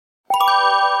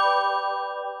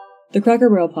The Cracker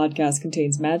Barrel podcast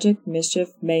contains magic, mischief,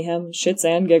 mayhem, shits,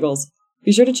 and giggles.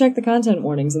 Be sure to check the content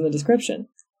warnings in the description.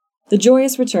 The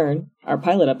Joyous Return, our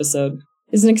pilot episode,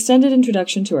 is an extended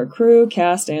introduction to our crew,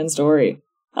 cast, and story.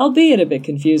 Albeit a bit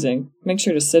confusing, make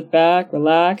sure to sit back,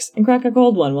 relax, and crack a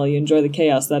cold one while you enjoy the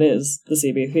chaos that is the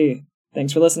CBP.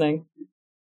 Thanks for listening.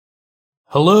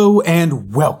 Hello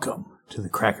and welcome to the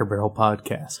Cracker Barrel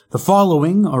podcast. The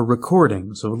following are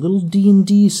recordings of a little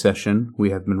D&D session we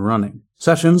have been running.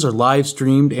 Sessions are live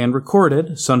streamed and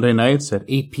recorded Sunday nights at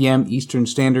 8 p.m. Eastern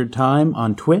Standard Time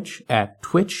on Twitch at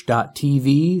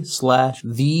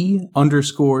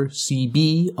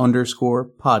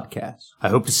twitch.tv/the_CB_podcast. I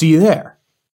hope to see you there.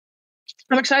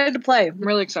 I'm excited to play. I'm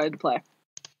really excited to play.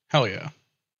 Hell yeah.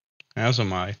 As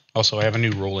am I. Also, I have a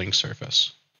new rolling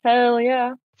surface. Hell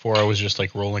yeah. Before I was just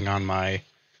rolling on my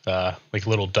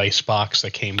little dice box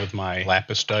that came with my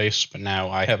lapis dice, but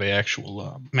now I have an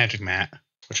actual magic mat,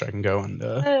 which I can go and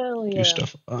do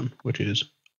stuff on, which is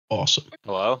awesome.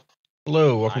 Hello,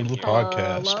 welcome to the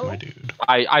podcast, my dude.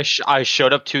 I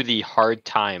showed up to the hard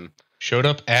time. Showed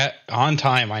up on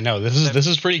time. I know this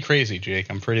is pretty crazy,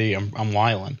 Jake. I'm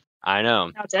wildin'. I know.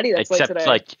 Now it's Eddie that's Except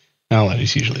late today. No,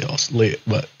 Eddie's usually also late,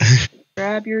 but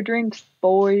Grab your drinks,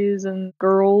 boys and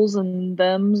girls and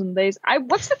thems and theys.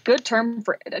 What's a good term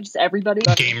for just everybody?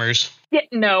 Gamers. Yeah,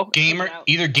 no.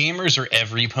 Either gamers or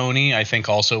every pony, I think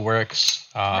also works.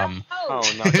 Oh no,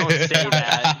 don't say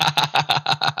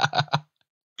that.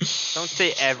 Don't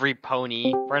say every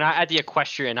pony. We're not at the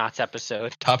Equestrian Knots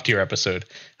episode. Top tier episode.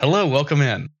 Hello, welcome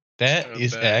in. That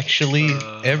is actually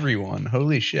everyone.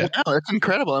 Holy shit! Wow, that's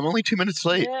incredible. I'm only 2 minutes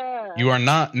late. Yeah. You are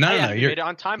not. No, you're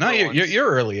on time. No, you're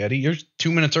early, Eddie. You're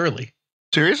 2 minutes early.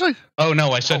 Seriously? Oh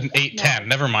no, I said 8:10.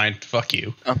 Never mind. Fuck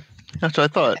you. Oh, that's what I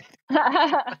thought.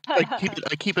 I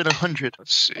keep it 100.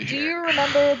 Do you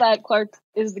remember that Clark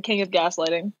is the king of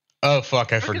gaslighting? Oh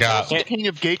fuck, I forgot. The king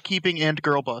of gatekeeping and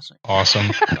girl bossing.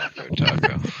 Awesome.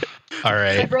 All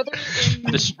right. My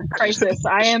brother's in crisis.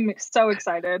 I am so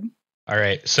excited. All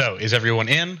right. So, is everyone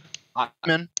in? I'm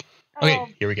in.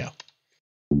 Okay, here we go.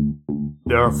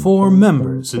 There are 4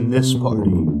 members in this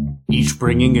party, each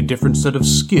bringing a different set of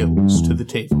skills to the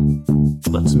table.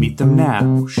 Let's meet them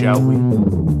now, shall we?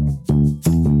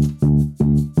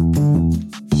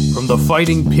 From the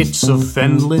fighting pits of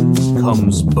Fenland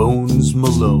comes Bones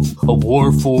Malone, a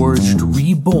warforged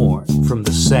reborn from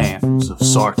the sands of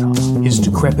Sarton. His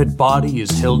decrepit body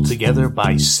is held together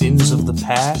by sins of the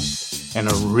past and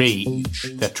a rage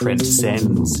that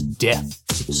transcends death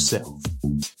itself.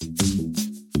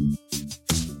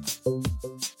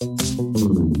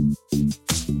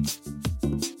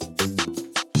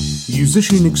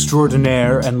 Musician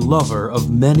extraordinaire and lover of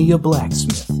many a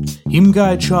blacksmith,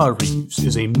 Imgai Charreves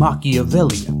is a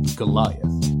Machiavellian Goliath.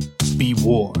 Be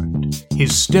warned,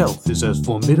 his stealth is as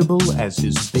formidable as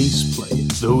his bass playing.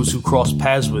 Those who cross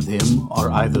paths with him are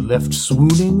either left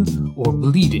swooning or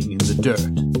bleeding in the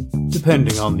dirt,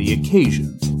 depending on the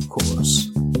occasion, of course.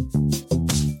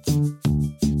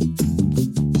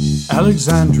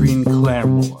 Alexandrine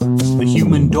Claremore, the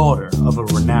human daughter of a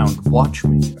renowned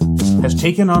watchmaker, has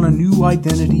taken on a new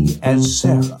identity as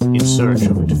Sarah in search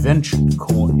of adventure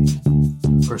coin.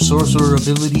 Her sorcerer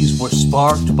abilities were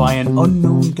sparked by an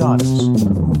unknown goddess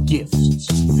who gifts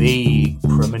vague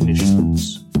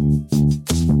premonitions.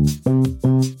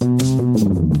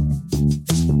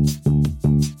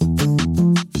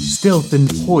 Stealth and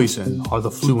poison are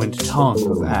the fluent tongue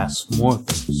of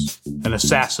Asmorthos. An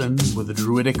assassin with a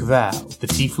druidic vow, the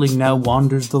tiefling now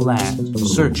wanders the land,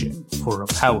 searching for a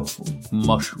powerful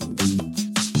mushroom.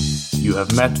 You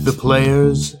have met the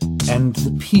players, and the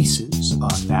pieces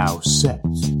are now set.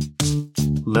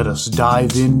 Let us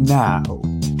dive in now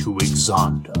to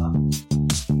Exondia.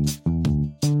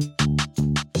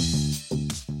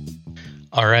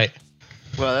 All right.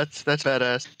 Well, that's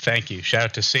badass. Thank you. Shout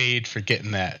out to Sage for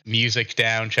getting that music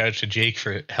down. Shout out to Jake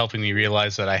for helping me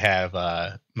realize that I have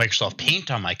Microsoft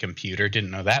Paint on my computer. Didn't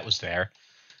know that was there.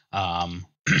 Came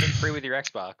free with your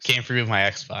Xbox. Came free with my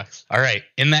Xbox. All right.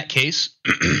 In that case,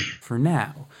 For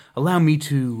now, allow me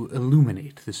to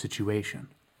illuminate the situation.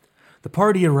 The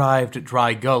party arrived at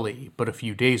Dry Gully but a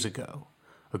few days ago,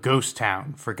 a ghost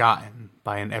town forgotten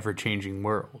by an ever-changing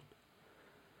world.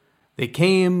 They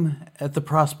came at the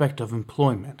prospect of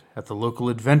employment at the local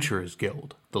adventurers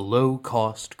guild, the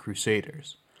Low-Cost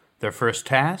Crusaders. Their first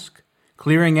task?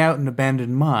 Clearing out an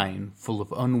abandoned mine full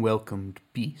of unwelcomed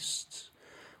beasts.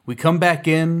 We come back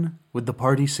in with the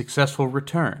party's successful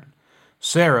return,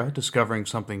 Sarah discovering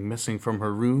something missing from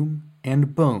her room,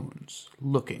 and Bones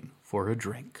looking for a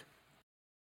drink.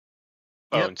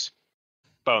 Bones.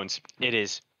 It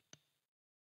is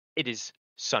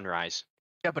sunrise.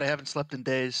 Yeah, but I haven't slept in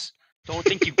days. Don't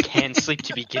think you can sleep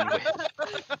to begin with.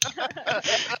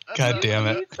 God damn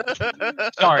it.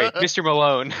 Sorry, Mr.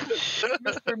 Malone.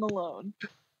 Mr. Malone.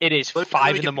 It is Let 5 me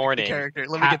in the get back into morning. character.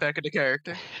 Let me get back into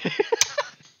character.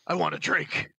 I want a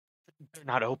drink. They're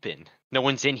not open. No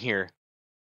one's in here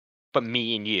but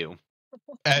me and you.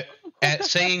 At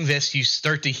saying this, you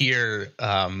start to hear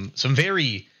some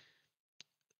very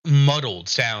muddled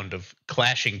sound of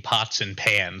clashing pots and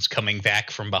pans coming back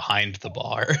from behind the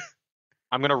bar.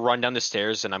 I'm going to run down the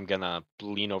stairs and I'm going to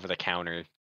lean over the counter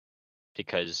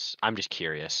because I'm just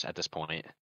curious at this point.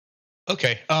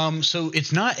 Okay, so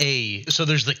it's not so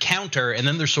there's the counter and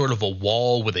then there's sort of a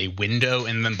wall with a window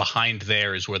and then behind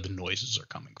there is where the noises are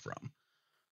coming from.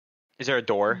 Is there a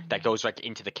door that goes like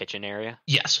into the kitchen area?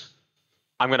 Yes.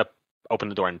 I'm going to open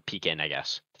the door and peek in, I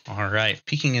guess. All right.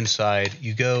 Peeking inside,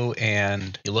 you go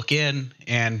and you look in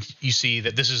and you see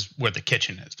that this is where the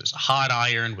kitchen is. There's a hot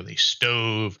iron with a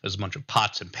stove. There's a bunch of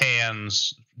pots and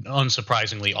pans,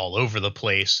 unsurprisingly, all over the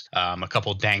place. A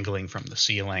couple dangling from the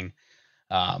ceiling.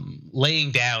 Laying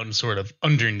down sort of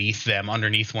underneath them,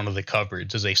 underneath one of the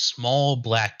cupboards, is a small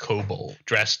black kobold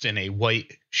dressed in a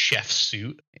white chef's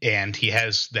suit. And he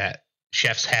has that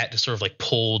chef's hat just sort of like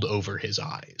pulled over his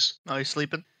eyes. Oh, he's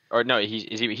sleeping? Or no,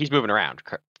 he's moving around,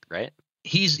 right?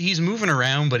 He's moving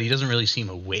around, but he doesn't really seem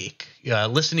awake.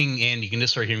 Listening in, you can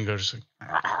just start hearing him go just like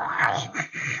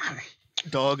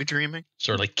Dog dreaming?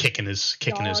 sort of like kicking his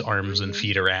arms and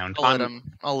feet around.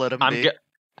 I'll let him be.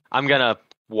 I'm gonna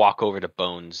walk over to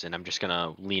Bones and I'm just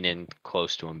gonna lean in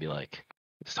close to him and be like,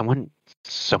 someone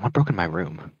broke in my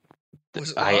room.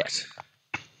 Was it locked?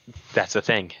 That's the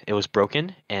thing. It was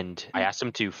broken, and I asked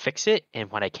him to fix it,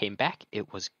 and when I came back,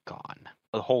 it was gone.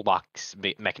 The whole lock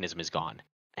mechanism is gone.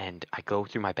 And I go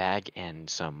through my bag, and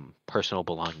some personal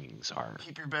belongings are...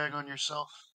 Keep your bag on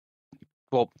yourself.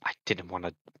 Well, I didn't want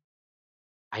to...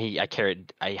 I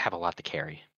have a lot to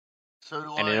carry. So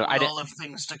do And I. I We all have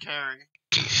things to carry.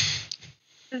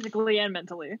 Physically and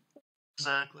mentally.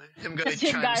 Exactly. Him guy Just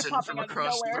him guy chimes in popping from out of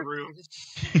across the nowhere. room.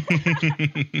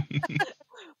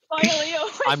 Finally,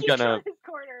 I'm gonna- his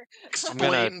corner.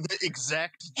 Explain the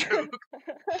exact joke.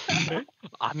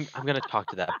 I'm gonna talk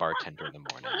to that bartender in the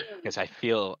morning because I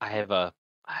feel I have a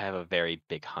very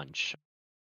big hunch.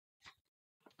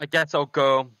 I guess I'll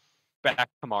go back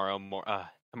tomorrow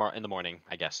in the morning,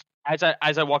 I guess. As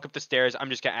I walk up the stairs, I'm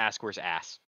just gonna ask, where's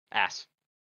Ass? Ass.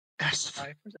 Yes.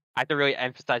 I have to really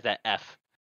emphasize that F.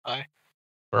 Where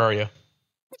are you?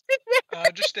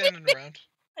 Just standing around.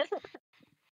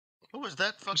 What was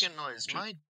that fucking noise?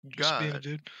 My Just being a God.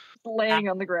 dude. Laying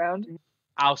on the ground.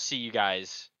 I'll see you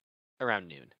guys around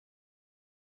noon.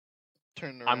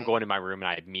 Turn around. I'm going to my room and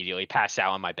I immediately pass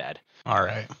out on my bed. All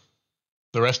right.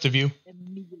 The rest of you?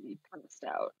 Immediately passed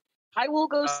out. I will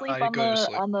go sleep I go to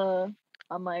sleep. on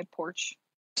my porch.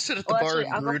 Sit at the Well, bar actually,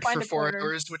 and I'll go brood find for a 4 corner.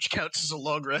 hours, which counts as a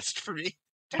long rest for me.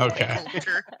 Okay.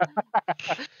 Sure.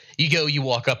 You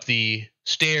walk up the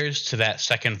stairs to that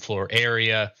second floor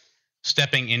area,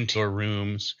 stepping into your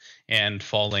rooms and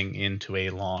falling into a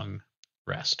long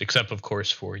rest, except of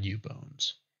course for you,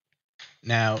 Bones.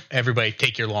 Now, everybody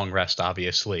take your long rest,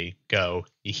 obviously. Go.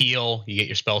 You heal, you get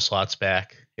your spell slots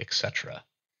back, etc.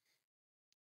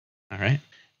 All right.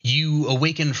 You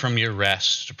awaken from your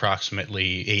rest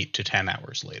approximately 8 to 10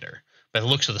 hours later. By the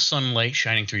looks of the sunlight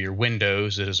shining through your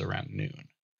windows, it is around noon.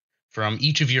 From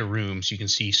each of your rooms, you can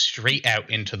see straight out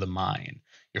into the mine,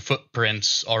 your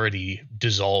footprints already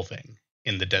dissolving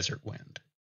in the desert wind.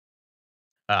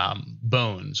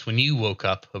 Bones, when you woke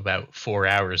up about 4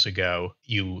 hours ago,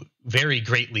 you very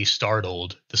greatly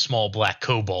startled the small black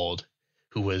kobold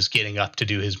who was getting up to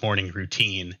do his morning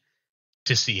routine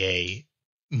to see a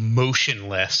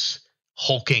motionless,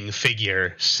 hulking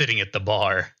figure sitting at the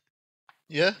bar.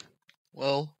 Yeah?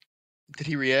 Well, did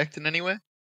he react in any way?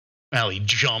 Well, he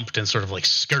jumped and sort of like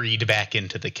scurried back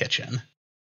into the kitchen.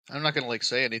 I'm not gonna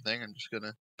say anything. I'm just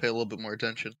gonna pay a little bit more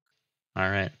attention. All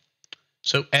right.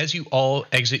 So as you all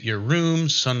exit your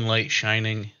rooms, sunlight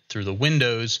shining through the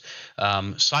windows,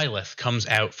 Silith comes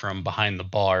out from behind the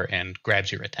bar and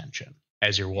grabs your attention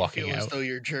as you're walking You feel out. as though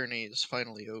your journey is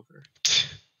finally over.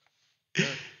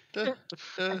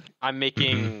 I'm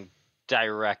making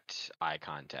direct eye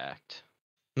contact.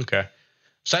 Okay.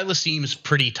 Silas seems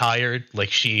pretty tired,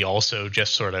 like she also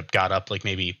just sort of got up like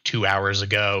maybe 2 hours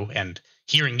ago, and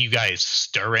hearing you guys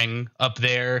stirring up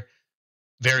there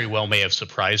very well may have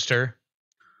surprised her.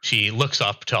 She looks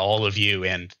up to all of you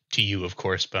and to you, of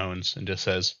course, Bones, and just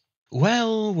says,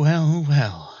 well, well,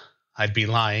 well. I'd be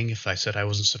lying if I said I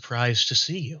wasn't surprised to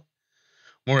see you.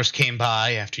 Morris came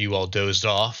by after you all dozed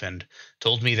off and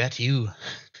told me that you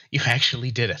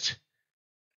actually did it.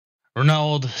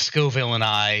 Ronald, Scoville, and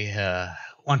I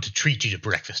want to treat you to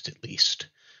breakfast at least.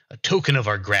 A token of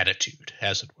our gratitude,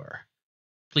 as it were.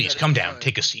 Please, come down,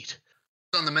 take a seat.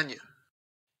 It's on the menu.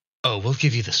 Oh, we'll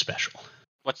give you the special.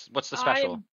 What's the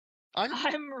special?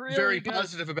 I'm really very good.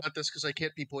 positive about this because I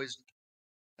can't be poisoned.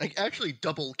 I actually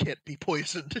double can't be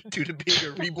poisoned due to being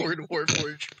a reborn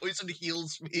warforged. Poison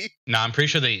heals me. No, I'm pretty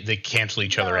sure they cancel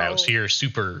each other out, so you're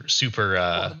super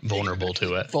vulnerable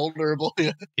to it. Vulnerable,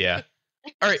 yeah. Yeah.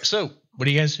 All right, so what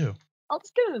do you guys do? I'll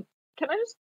just get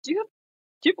do you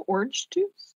have orange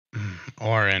juice?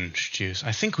 Orange juice.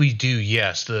 I think we do,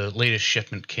 yes. The latest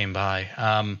shipment came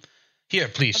by. Here,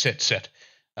 please, sit.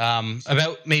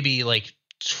 About maybe like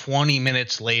 20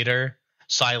 minutes later,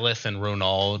 Silith and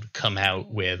Ronald come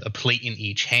out with a plate in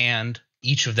each hand,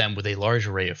 each of them with a large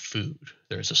array of food.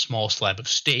 There's a small slab of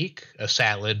steak, a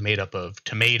salad made up of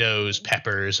tomatoes,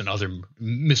 peppers, and other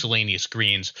miscellaneous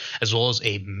greens, as well as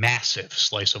a massive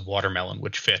slice of watermelon,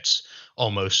 which fits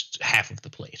almost half of the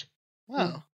plate.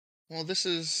 Wow. Well, this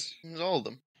is all of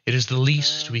them. It is the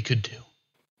least we could do.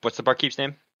 What's the barkeep's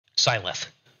name? Silith.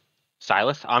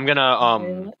 Silith? I'm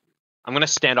gonna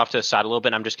stand off to the side a little bit,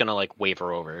 and I'm just gonna like wave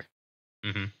her over.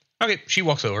 Mm-hmm. Okay, she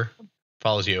walks over,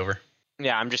 follows you over.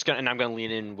 Yeah, I'm gonna lean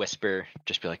in and whisper,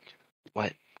 just be like,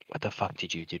 What the fuck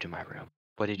did you do to my room?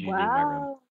 What did you do to my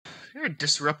room? You're a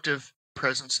disruptive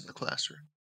presence in the classroom.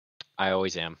 I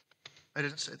always am. I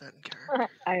didn't say that in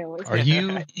character. I always Are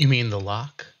you mean the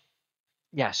lock?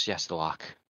 Yes, the lock.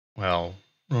 Well,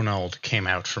 Ronald came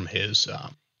out from his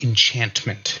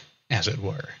enchantment, as it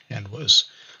were, and was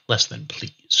less than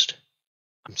pleased.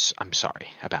 I'm sorry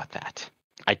about that.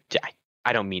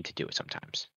 I don't mean to do it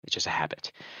sometimes. It's just a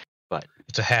habit. But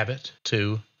it's a habit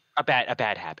too. A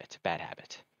bad habit.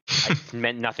 I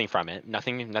meant nothing from it.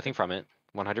 Nothing from it.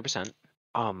 100%.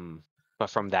 But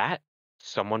from that,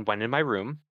 someone went in my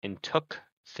room and took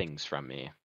things from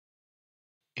me.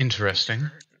 Interesting.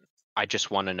 I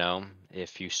just want to know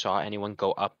if you saw anyone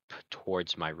go up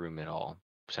towards my room at all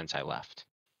since I left.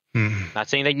 Not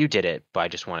saying that you did it, but I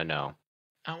just want to know.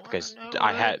 Because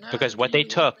what they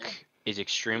took is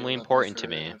extremely important to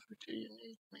me,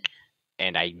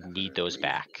 and I need those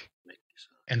back.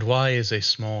 And why is a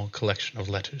small collection of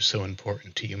letters so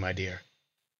important to you, my dear?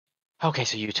 Okay,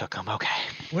 so you took them. Okay.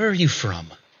 Where are you from?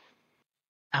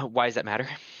 Why does that matter?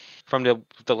 From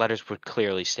the letters would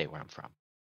clearly state where I'm from.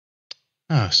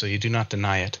 Oh, so you do not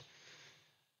deny it.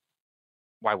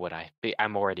 Why would I?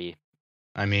 I'm already...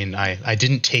 I mean, I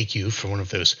didn't take you for one of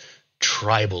those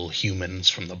tribal humans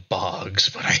from the bogs,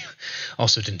 but I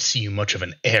also didn't see you much of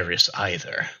an heiress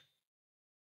either.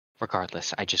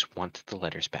 Regardless, I just want the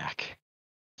letters back.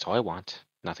 That's all I want,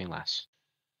 nothing less.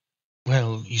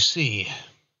 Well, you see,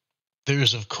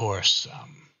 there's of course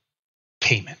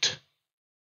payment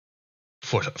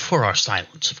for our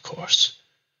silence, of course.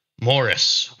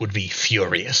 Morris would be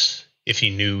furious if he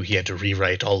knew he had to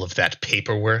rewrite all of that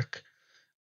paperwork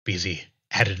because he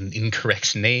added an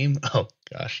incorrect name. Oh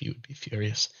gosh, he would be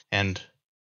furious. And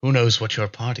who knows what your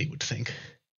party would think.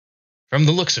 From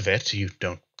the looks of it, you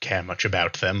don't care much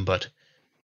about them, but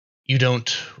you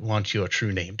don't want your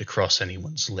true name to cross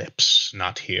anyone's lips,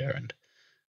 not here, and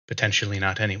potentially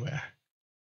not anywhere.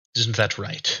 Isn't that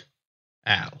right,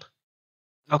 Al?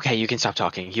 Okay, you can stop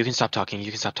talking.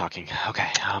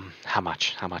 Okay, how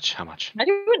much? Can I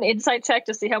do an insight check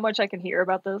to see how much I can hear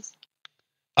about this?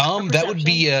 That would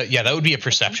be a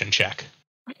perception check.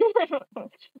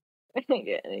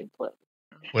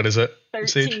 What is it?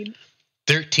 13.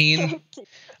 13.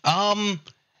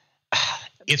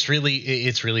 It's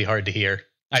really hard to hear.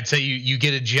 I'd say you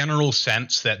get a general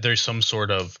sense that there's some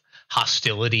sort of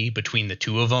hostility between the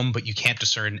two of them, but you can't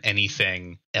discern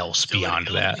anything else beyond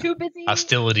that. Too busy.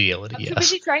 Hostility, I'm yes. too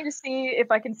busy trying to see if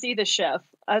I can see the chef.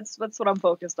 That's what I'm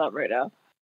focused on right now.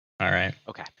 All right.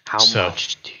 Okay. How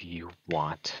much do you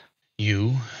want?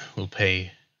 You will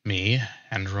pay me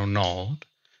and Ronald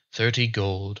 30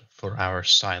 gold for our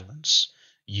silence.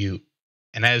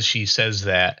 And as she says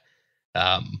that,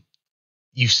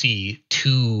 you see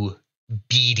two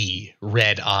beady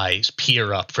red eyes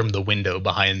peer up from the window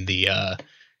behind the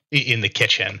in the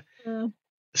kitchen.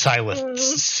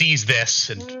 Silas sees this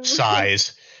and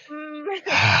sighs.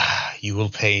 You will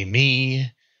pay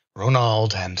me,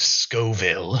 Ronald, and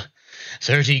Scoville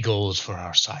 30 gold for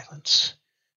our silence.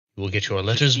 You will get your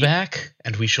letters back,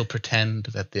 and we shall pretend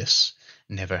that this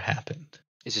never happened.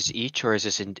 Is this each, or is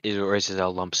this a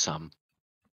lump sum?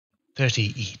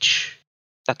 30 each.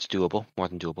 That's doable. More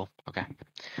than doable. Okay.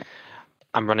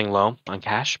 I'm running low on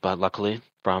cash, but luckily,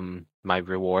 from my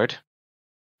reward,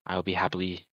 I will be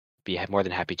more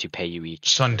than happy to pay you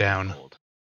each. Sundown. Gold.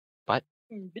 What?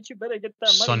 Bitch, you better get that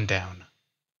money. Sundown.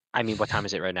 I mean, what time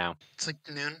is it right now? It's like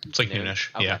noon. It's like Noon?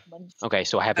 noonish. Okay. Yeah. Okay,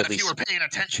 so I have And at if you were least paying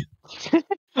attention.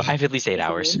 I have at least 8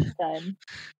 hours. Time.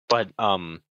 But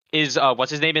is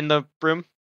what's his name in the room?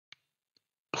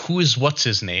 Who is what's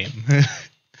his name?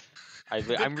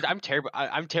 I'm terrible.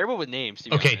 I'm terrible with names. To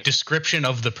be Okay, honest. description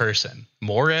of the person.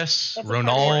 Morris, That's a part of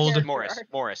Ronald. your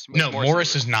Morris. No,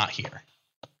 Morris is not here.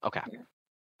 Okay.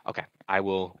 I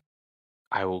will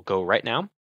go right now.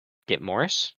 Get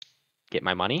Morris. Get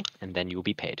my money, and then you will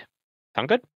be paid. Sound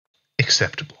good?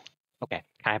 Acceptable. Okay.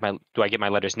 Do I get my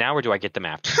letters now, or do I get them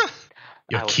after?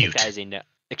 You're I will cute. take that as a no.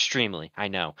 Extremely, I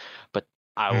know, but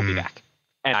I will be back.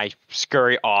 And I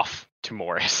scurry off to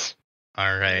Morris.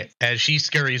 All right. As she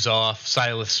scurries off,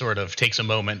 Silas sort of takes a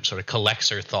moment, sort of collects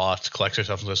her thoughts, collects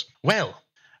herself, and says, "Well,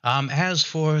 as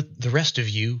for the rest of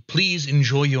you, please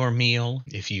enjoy your meal.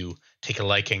 If you take a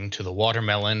liking to the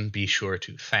watermelon, be sure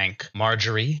to thank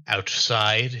Marjorie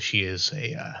outside. She is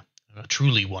a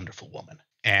truly wonderful woman.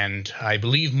 And I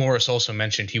believe Morris also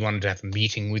mentioned he wanted to have a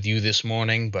meeting with you this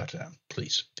morning, but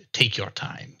please take your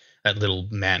time. That little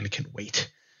man can wait."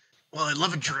 Well, I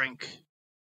love a drink.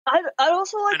 I'd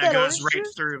also like And that it goes orange right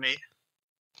juice. through me.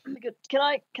 Can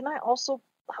I also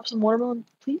have some watermelon,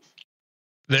 please?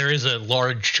 There is a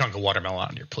large chunk of watermelon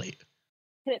on your plate.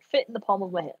 Can it fit in the palm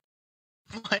of my hand?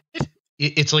 What?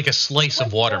 It's like a slice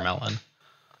of watermelon.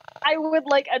 I would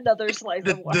like another slice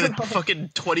The of watermelon. fucking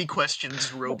 20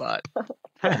 questions robot.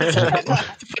 The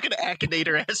fucking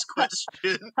Akinator ass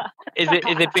question. Is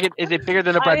it bigger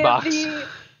than a bread box?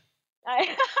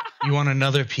 You want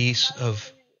another piece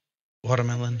of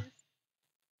watermelon?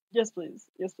 Yes, please.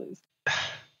 Yes, please.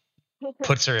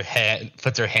 Puts her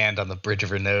hand on the bridge of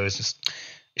her nose. Just,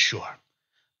 sure.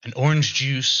 An orange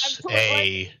juice,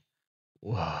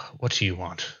 what do you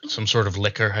want? Some sort of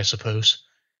liquor, I suppose?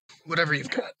 Whatever you've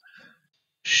got.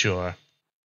 Sure.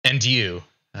 And you,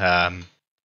 I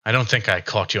don't think I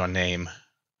caught your name.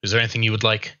 Is there anything you would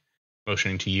like?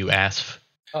 Motioning to you, Asf.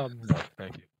 No,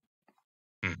 thank you.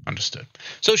 Understood.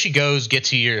 So she goes,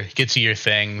 gets you your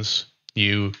things.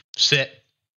 You sit,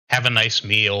 have a nice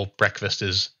meal. Breakfast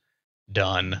is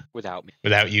done Without me.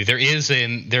 without you. There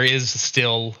is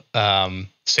still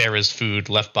Sarah's food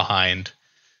left behind.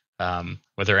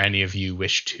 Whether any of you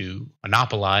wish to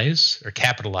monopolize or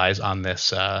capitalize on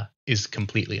this is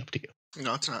completely up to you.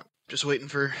 No, it's not. Just waiting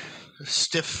for a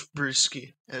stiff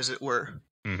brewski, as it were.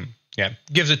 Mm-hmm. Yeah,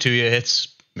 gives it to you.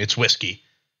 It's whiskey,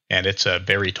 and it's a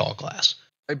very tall glass.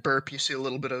 I burp, you see a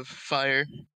little bit of fire.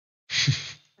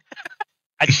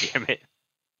 God damn it.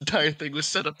 The entire thing was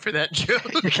set up for that joke.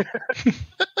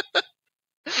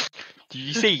 Did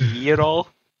you say ye at all?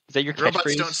 Is that your Robots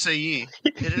catchphrase? don't say ye.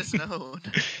 It is known.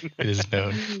 It is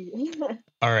known.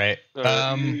 All right.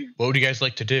 What would you guys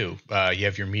like to do? You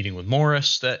have your meeting with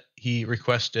Morris that he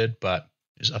requested, but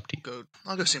it's up to you.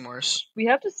 I'll go see Morris. We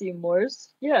have to see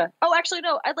Morris. Yeah. Oh, actually,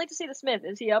 no. I'd like to see the Smith.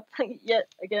 Is he up yet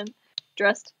again?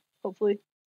 Dressed, hopefully.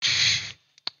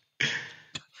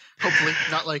 Hopefully,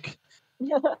 not like.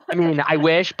 I mean, I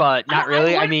wish, but not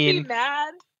really. I I mean, be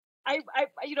mad. I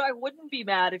wouldn't be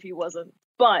mad if he wasn't.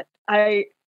 But it's.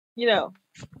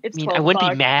 I wouldn't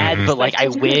be mad, but like I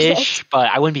wish, but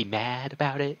I wouldn't be mad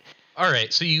about it. All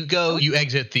right, so you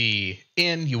exit the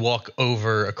inn, you walk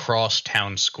over across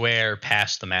town square,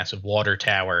 past the massive water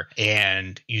tower,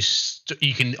 and you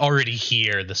can already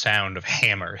hear the sound of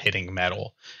hammer hitting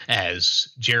metal as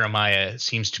Jeremiah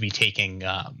seems to be taking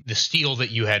the steel that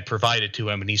you had provided to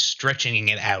him, and he's stretching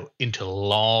it out into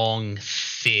long,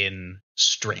 thin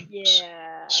strands.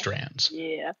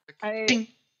 Yeah. I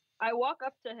walk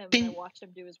up to him and I watch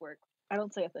him do his work. I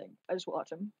don't say a thing. I just watch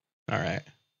him. All right.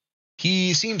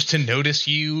 He seems to notice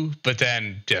you, but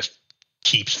then just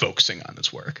keeps focusing on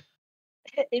his work.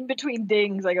 In between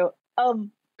dings, I go,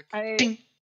 Ding.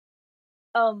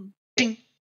 Ding.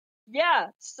 Yeah,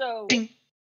 so Ding.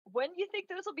 when do you think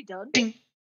this will be done? Ding.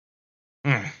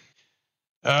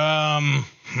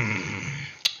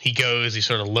 He goes, he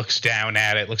sort of looks down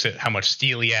at it, looks at how much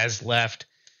steel he has left.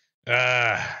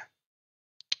 End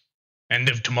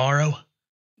of tomorrow?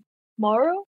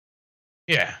 Tomorrow?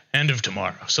 Yeah, end of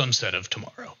tomorrow. Sunset of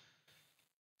tomorrow.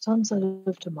 Sunset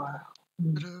of tomorrow.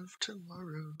 Of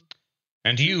tomorrow.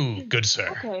 And you, good sir.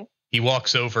 Okay. He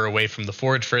walks over away from the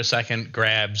forge for a second,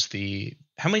 grabs the...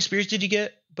 How many spears did you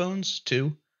get, Bones?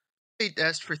 2? I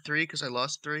asked for 3 because I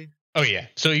lost 3. Oh, yeah.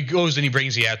 So he goes and he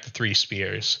brings you out the 3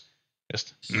 spears.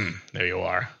 Just, there you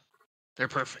are. They're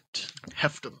perfect.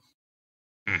 Heft them.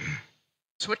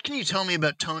 So what can you tell me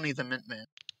about Tony the Mint Man?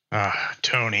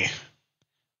 Tony.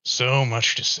 So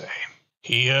much to say.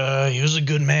 He was a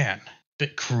good man.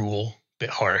 Bit cruel,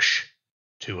 bit harsh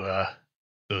to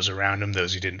those around him,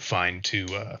 those he didn't find too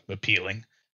appealing.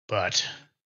 But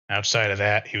outside of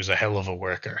that, he was a hell of a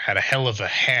worker. Had a hell of a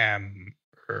hammer,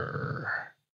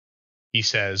 he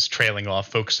says, trailing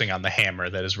off, focusing on the hammer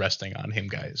that is resting on him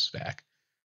guy's back.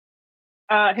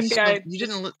 Him guy You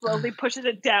didn't look. slowly pushes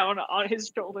it down on his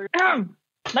shoulder.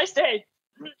 Nice day.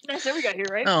 Nice day we got here,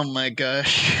 right? Oh my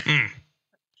gosh.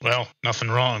 Well, nothing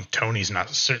wrong. Tony's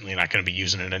certainly not going to be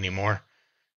using it anymore.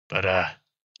 But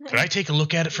could I take a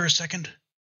look at it for a second?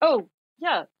 Oh,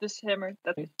 yeah, this hammer.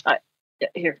 Yeah,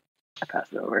 here. I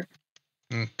pass it over.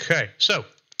 Okay, so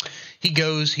he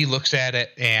goes, he looks at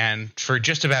it, and for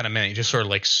just about a minute, he just sort of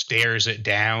like stares it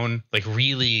down, like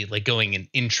really like going and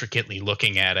intricately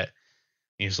looking at it.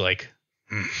 He's like,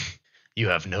 you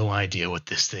have no idea what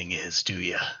this thing is, do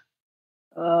you?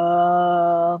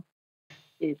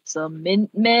 It's a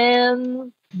mint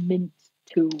man mint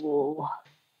tool.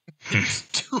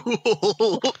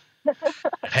 Tool.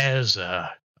 It has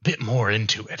a bit more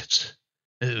into it.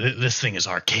 This thing is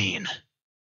arcane.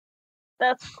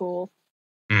 That's cool.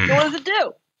 So what does it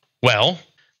do? Well,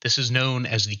 this is known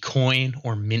as the coin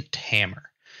or mint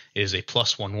hammer. It is a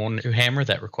 +1 wonder hammer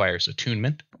that requires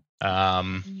attunement.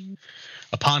 Upon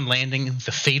landing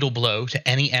the fatal blow to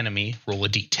any enemy, roll a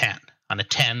d10. On a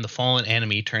 10, the fallen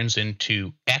enemy turns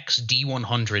into X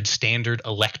D100 standard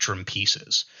electrum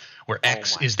pieces, where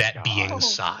X is that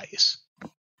being's size.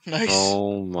 Nice.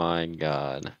 Oh my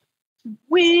god.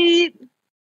 Sweet.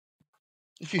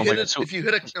 If you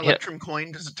hit an electrum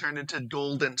coin, does it turn into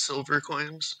gold and silver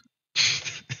coins?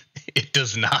 It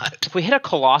does not. If we hit a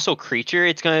colossal creature,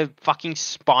 it's gonna fucking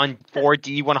spawn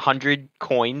 4D100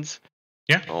 coins.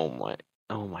 Yeah. Oh my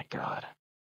god.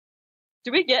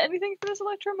 Do we get anything for this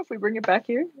electrum if we bring it back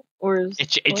here, or is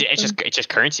It's just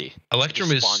currency.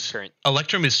 Electrum It just spawns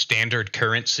Electrum is standard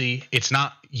currency. It's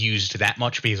not used that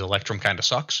much because Electrum kind of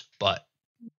sucks, but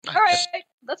all right?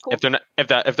 That's cool. If they're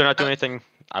not doing anything,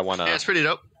 I wanna. Yeah, it's pretty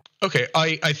dope. okay.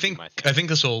 I think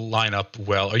this will line up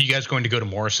well. Are you guys going to go to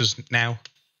Morris's now?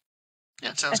 Yeah,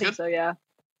 it I sounds think good. so. Yeah.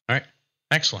 All right,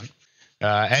 excellent.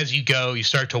 As you go, you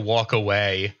start to walk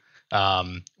away.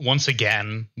 Once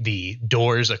again, the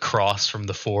doors across from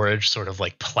the forge sort of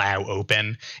like plow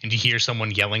open, and you hear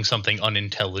someone yelling something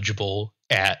unintelligible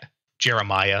at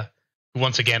Jeremiah, who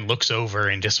once again looks over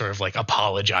and just sort of like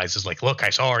apologizes, like, "Look,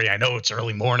 I'm sorry. I know it's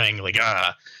early morning."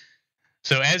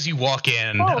 So as you walk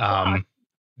in,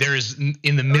 there is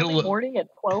in the middle of morning at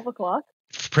 12 o'clock.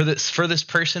 For this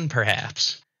person,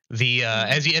 perhaps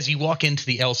as you walk into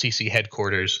the LCC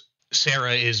headquarters,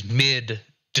 Sarah is mid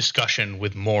discussion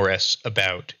with Morris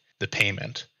about the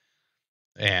payment,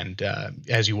 and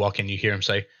as you walk in, you hear him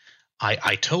say,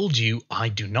 I told you I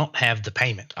do not have the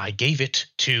payment. I gave it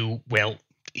to, well,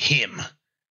 him."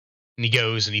 And he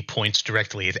goes and he points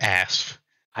directly at Asf.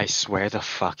 I swear to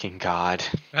fucking god.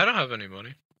 I don't have any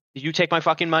money. Did you take my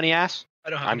fucking money, ass? I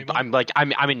don't have any money.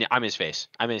 I'm his face.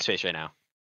 I'm in his face right now.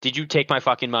 Did you take my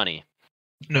fucking money?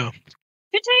 No.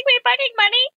 You take me fucking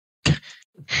money.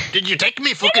 Did you take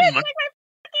me fucking money?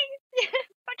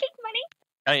 Fucking money.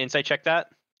 Can I insight check that?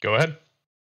 Go ahead.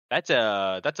 That's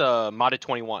a modded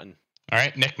 21. All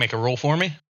right, Nick, make a roll for me.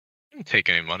 I didn't take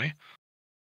any money.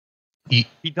 He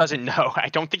doesn't know. I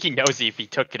don't think he knows if he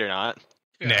took it or not.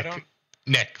 Yeah,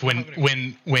 Nick,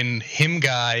 when him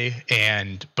guy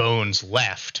and Bones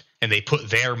left and they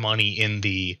put their money in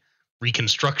the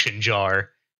reconstruction jar,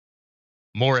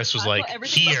 Morris was like,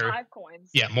 "Here." 5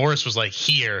 coins. Yeah, Morris was like,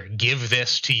 "Here, give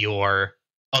this to your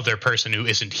other person who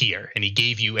isn't here," and he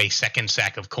gave you a second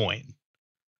sack of coin.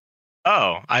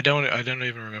 Oh, I don't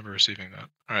even remember receiving that.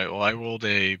 All right, well, I rolled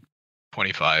a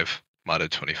 25, modded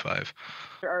 25.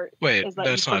 Wait,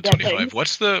 that's not 25. Things?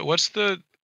 What's the?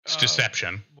 It's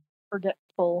deception.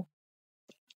 Forgetful.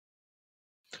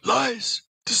 Lies,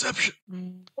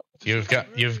 deception. You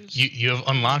have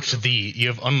unlocked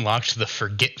the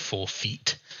forgetful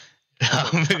feat.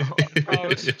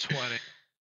 It's a 20.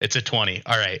 It's a 20.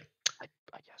 All right. I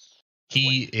guess.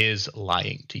 He is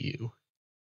lying to you.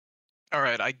 All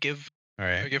right, I give All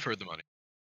right. her the money.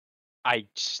 I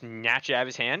snatch it out of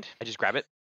his hand. I just grab it.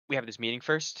 We have this meeting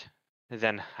first.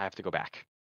 Then I have to go back.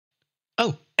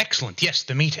 Oh, excellent. Yes,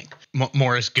 the meeting.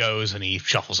 Morris goes and he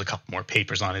shuffles a couple more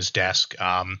papers on his desk.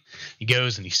 He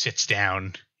goes and he sits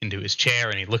down into his chair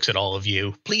and he looks at all of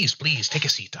you. Please, take a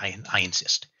seat. I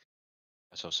insist.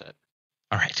 That's so sad.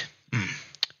 All right.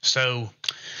 So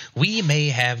we may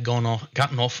have gotten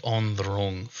off on the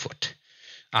wrong foot.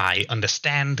 I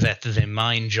understand that the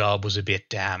mine job was a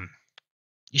bit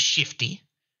shifty,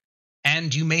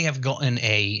 and you may have gotten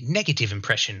a negative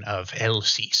impression of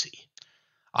LCC.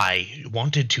 I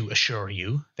wanted to assure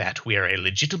you that we are a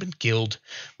legitimate guild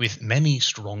with many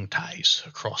strong ties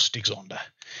across Exondia.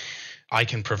 I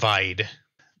can provide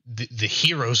the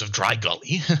heroes of Dry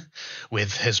Gully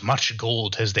with as much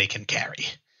gold as they can carry.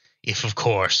 If, of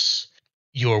course,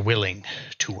 you're willing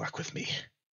to work with me.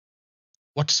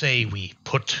 What say we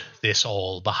put this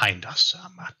all behind us?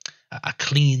 A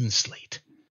clean slate.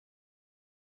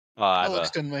 I'll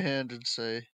extend my hand and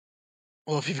say,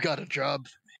 well, if you've got a job.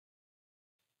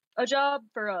 A job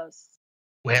for us.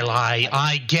 Well,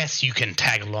 I guess you can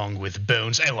tag along with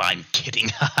Bones. Oh, I'm kidding.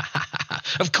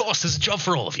 Of course, there's a job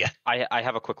for all of you. I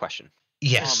have a quick question.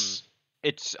 Yes.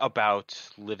 It's about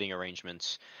living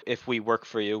arrangements. If we work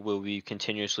for you, will we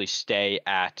continuously stay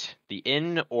at the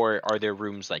inn, or are there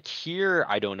rooms like here?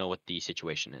 I don't know what the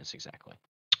situation is exactly.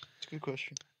 That's a good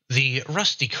question. The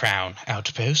Rusty Crown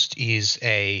outpost is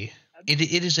it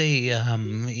is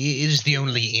the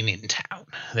only inn in town.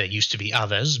 There used to be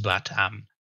others, but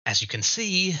as you can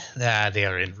see, they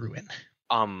are in ruin.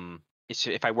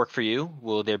 If I work for you,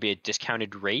 will there be a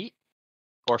discounted rate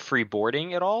or free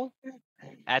boarding at all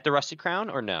at the Rusty Crown,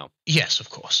 or no? Yes, of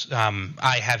course.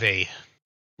 I have a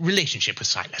relationship with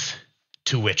Silith,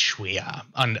 to which we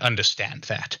understand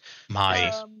that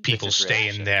my people stay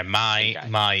in there.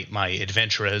 My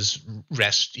adventurers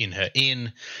rest in her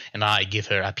inn, and I give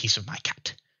her a piece of my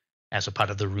cat as a part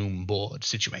of the room board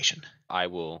situation. I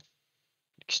will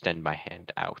extend my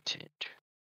hand out and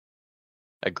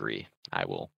agree. I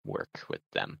will work with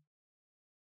them.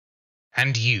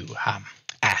 And you,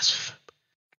 Asf.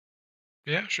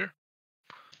 Yeah, sure.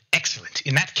 Excellent.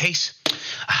 In that case,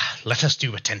 let us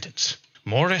do attendance.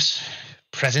 Morris,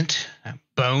 present.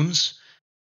 Bones.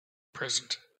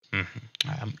 Present.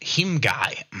 Mm-hmm. Him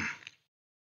guy.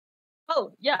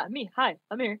 Oh, yeah, me. Hi,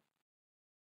 I'm here.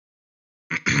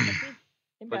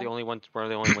 We're the only ones.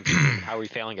 How are we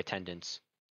failing attendance?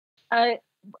 I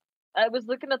was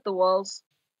looking at the walls.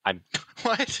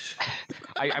 What?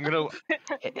 I'm gonna.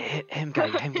 Him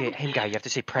guy. You have to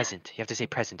say present. Him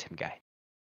guy.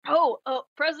 Oh,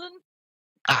 present.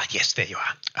 Yes, there you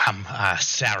are.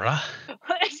 Sarah.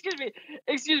 Excuse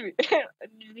me.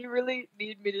 Do you really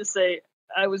need me to say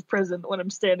I was present when I'm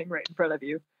standing right in front of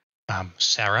you?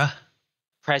 Sarah.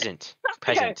 Present.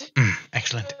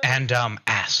 Excellent. And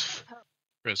Asf.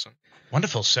 Present.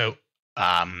 Wonderful. So,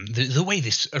 the way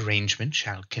this arrangement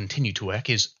shall continue to work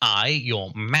is I,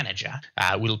 your manager,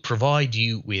 will provide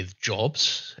you with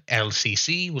jobs.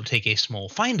 LCC will take a small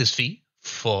finder's fee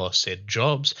for said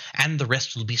jobs, and the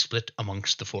rest will be split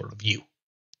amongst the four of you.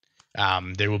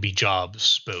 There will be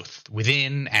jobs both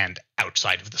within and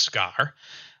outside of the Scar.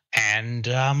 And,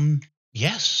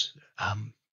 yes,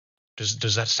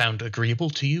 does that sound agreeable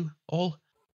to you all?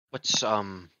 Let's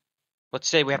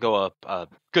say we have to go a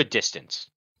good distance.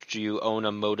 Do you own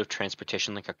a mode of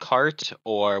transportation like a cart,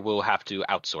 or we'll have to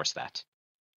outsource that?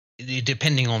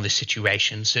 Depending on the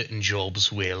situation, certain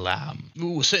jobs will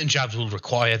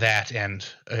require that, and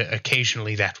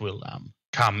occasionally that will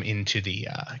come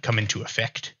into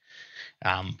effect.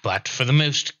 But for the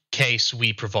most case,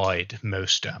 we provide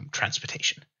most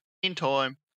transportation.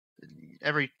 Meantime,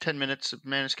 every 10 minutes, a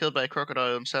man is killed by a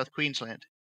crocodile in South Queensland.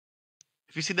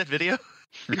 Have you seen that video?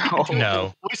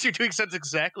 No. Voice you're doing sounds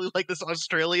exactly like this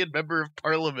Australian member of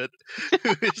parliament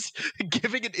who is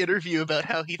giving an interview about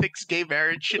how he thinks gay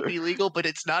marriage should be legal, but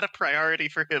it's not a priority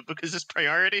for him because his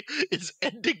priority is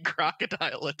ending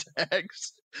crocodile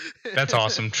attacks. That's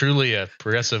awesome. Truly a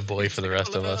progressive boy for the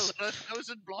rest of us.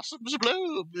 1,000 blossoms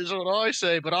bloom is what I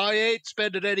say, but I ain't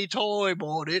spending any time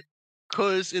on it.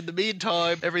 Because in the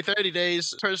meantime, every 30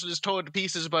 days, a person is torn to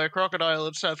pieces by a crocodile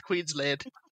in South Queensland.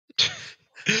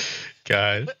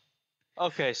 God.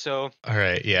 Okay, so... All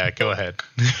right, yeah, go ahead.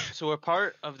 So we're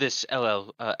part of this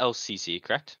LCC,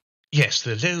 correct? Yes,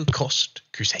 the low-cost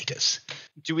crusaders.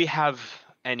 Do we have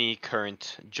any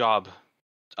current job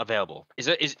available? Is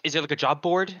there like a job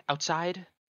board outside?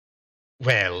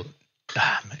 Well,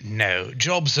 no.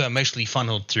 Jobs are mostly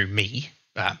funneled through me,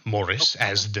 Morris,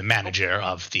 as the manager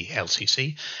of the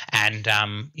LCC. And,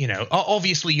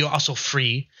 obviously you're also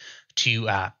free to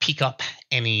pick up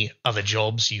any other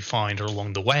jobs you find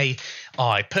along the way.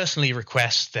 I personally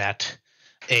request that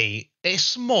a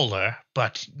smaller,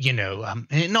 but,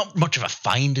 not much of a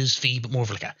finder's fee, but more of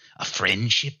like a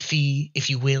friendship fee, if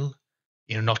you will.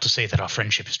 Not to say that our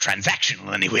friendship is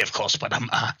transactional anyway, of course, but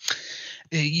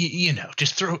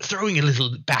just throwing a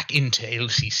little back into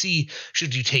LCC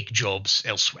should you take jobs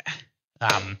elsewhere.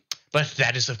 But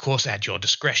that is, of course, at your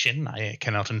discretion. I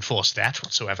cannot enforce that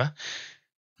whatsoever.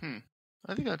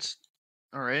 I think that's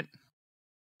all right.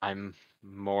 I'm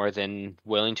more than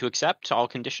willing to accept all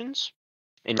conditions.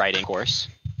 In writing, of course.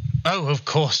 Oh, of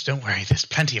course. Don't worry. There's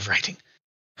plenty of writing.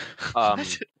 I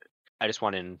just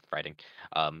want in writing.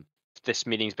 this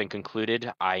meeting's been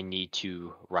concluded, I need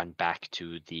to run back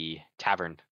to the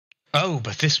tavern. Oh,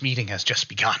 but this meeting has just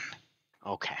begun.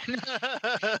 Okay.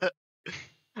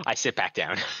 I sit back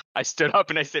down. I stood up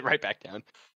and I sit right back down.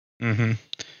 Mm-hmm.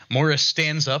 Morris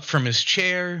stands up from his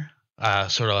chair,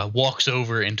 sort of walks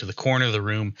over into the corner of the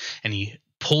room, and he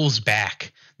pulls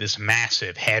back this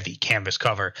massive, heavy canvas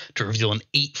cover to reveal an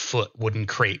 8-foot wooden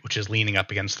crate, which is leaning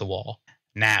up against the wall.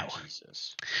 Now,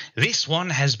 Jesus. This one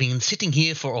has been sitting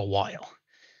here for a while.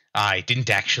 I didn't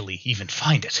actually even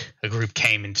find it. A group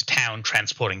came into town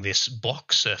transporting this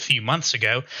box a few months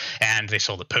ago, and they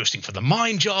saw the posting for the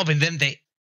mine job, and then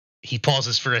He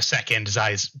pauses for a second, his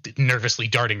eyes nervously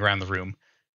darting around the room.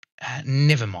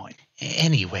 Never mind.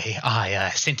 Anyway, I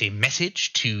sent a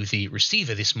message to the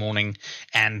receiver this morning,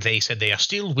 and they said they are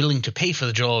still willing to pay for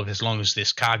the job as long as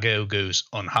this cargo goes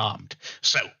unharmed.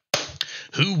 So,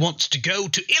 who wants to go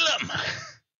to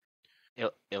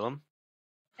Ilum? Ilum?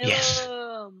 Yes.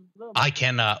 I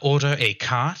can order a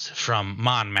cart from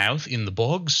Monmouth in the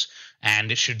bogs,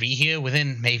 and it should be here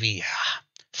within maybe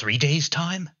 3 days'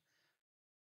 time.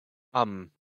 Do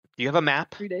you have a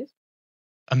map? 3 days?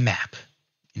 A map.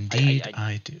 Indeed,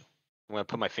 I do. I'm going to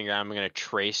put my finger on. I'm going to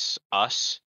trace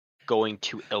us going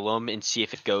to Ilum and see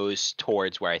if it goes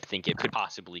towards where I think it could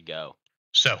possibly go.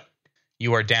 So,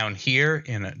 you are down here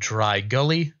in a Dry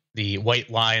Gully. The white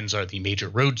lines are the major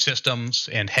road systems,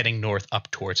 and heading north up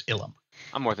towards Ilum.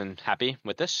 I'm more than happy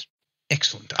with this.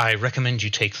 Excellent. I recommend you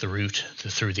take the route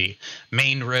through the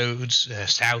main roads,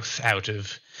 south out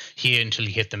of here until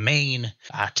you hit the main,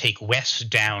 take west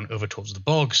down over towards the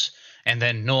bogs, and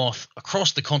then north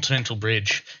across the Continental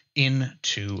Bridge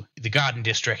into the Garden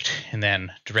District, and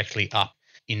then directly up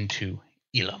into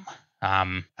Ilum.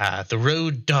 The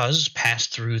road does pass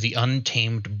through the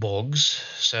untamed bogs,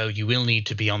 so you will need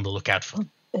to be on the lookout for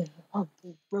them.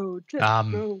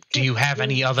 Do you have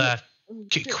any other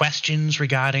questions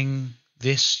regarding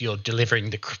this? You're delivering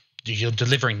the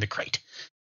crate.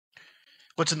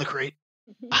 What's in the crate?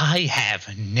 I have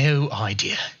no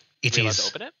idea. Are we allowed to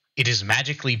open it? It is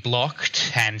magically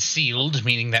blocked and sealed,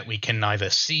 meaning that we can neither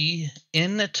see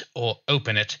in it or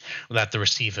open it without the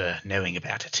receiver knowing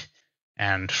about it.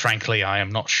 And frankly, I am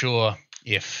not sure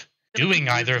if doing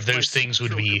either of those things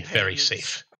would be very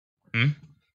safe. I'm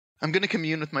going to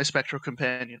commune with my spectral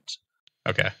companions.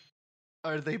 Okay.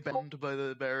 Are they bound by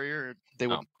the barrier? They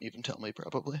wouldn't even tell me,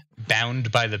 probably. Bound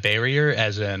by the barrier,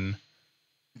 as in?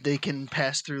 They can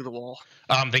pass through the wall.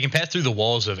 They can pass through the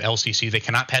walls of LCC. They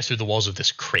cannot pass through the walls of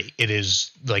this crate. It is,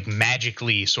 like,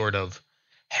 magically sort of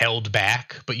held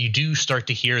back, but you do start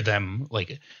to hear them,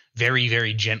 like, very,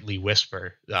 very gently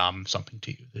whisper something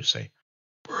to you. They say,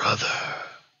 brother.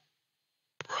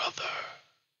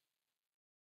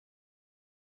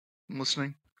 I'm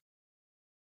listening.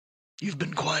 You've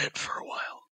been quiet for a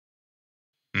while.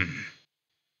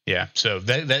 Yeah, so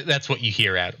that's what you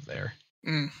hear out of there.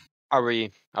 Are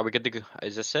we good to go?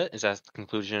 Is this it? Is that the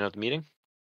conclusion of the meeting?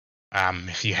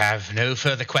 If you have no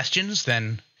further questions,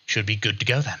 then should be good to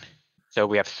go then. So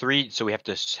we have 3. So we have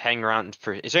to hang around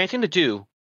for. Is there anything to do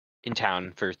in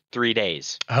town for 3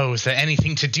 days? Oh, is there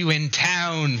anything to do in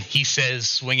town? He says,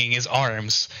 swinging his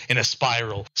arms in a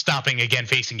spiral, stopping again,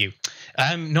 facing you.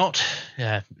 Not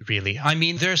really. I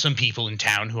mean, there are some people in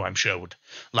town who I'm sure would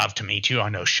love to meet you. I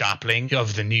know Sharpling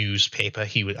of the newspaper.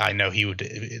 I know he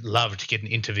would love to get an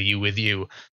interview with you.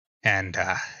 And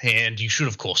you should,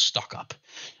 of course, stock up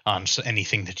on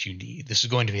anything that you need. This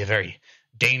is going to be a very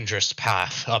dangerous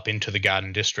path up into the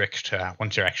Garden District.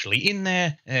 Once you're actually in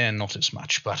there, not as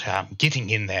much. But getting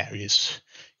in there is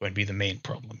going to be the main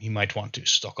problem. You might want to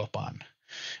stock up on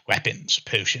weapons,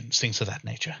 potions, things of that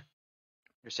nature.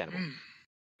 Understandable.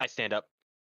 I stand up.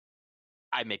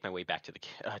 I make my way back to the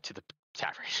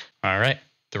tavern. All right.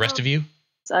 The rest of you?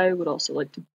 I would also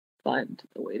like to find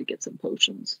a way to get some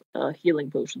potions, healing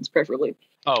potions, preferably.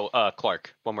 Oh,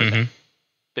 Clark, one more thing.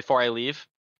 Before I leave,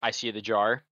 I see the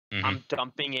jar. I'm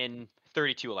dumping in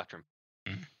 32 Electrum.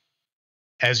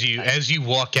 As you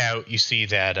walk out, you see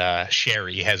that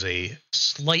Sherry has a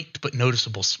slight but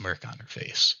noticeable smirk on her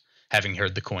face, having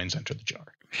heard the coins enter the jar.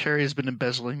 Sherry has been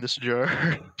embezzling this jar.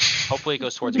 Hopefully it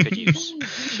goes towards a good use.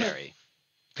 Sherry.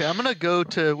 Okay, I'm going to go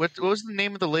to... What was the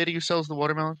name of the lady who sells the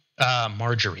watermelon?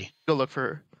 Marjorie. Go look for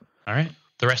her. All right.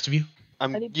 The rest of you?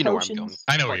 You know where I'm going.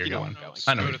 I know where you're going.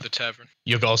 I know. Go to the tavern.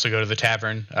 You'll also go to the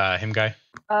tavern, him guy?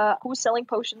 Who's selling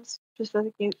potions?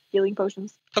 Specific healing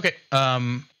potions? Okay.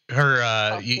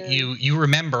 You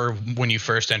remember when you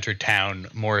first entered town,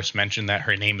 Morris mentioned that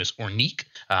her name is Ornique.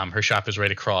 Her shop is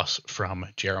right across from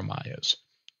Jeremiah's.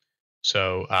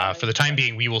 So for the time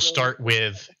being, we will start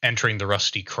with entering the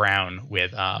Rusty Crown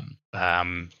with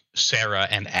Sarah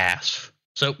and Asf.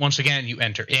 So once again, you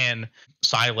enter in.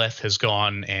 Sileth has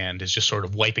gone and is just sort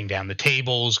of wiping down the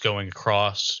tables, going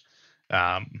across,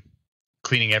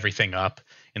 cleaning everything up.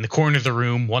 In the corner of the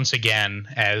room, once again,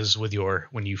 as with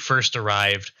when you first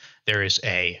arrived, there is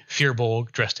a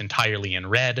Firbolg dressed entirely in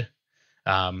red,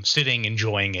 sitting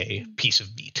enjoying a piece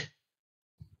of meat.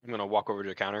 I'm going to walk over to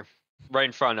the counter, right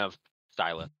in front of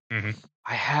Sileth. Mm-hmm.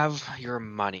 I have your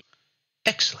money.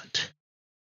 Excellent.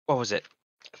 What was it?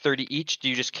 30 each? Do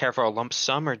you just care for a lump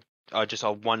sum or just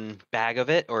a one bag of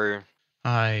it? Or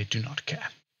I do not care.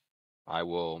 I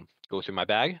will go through my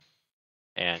bag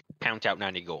and count out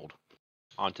 90 gold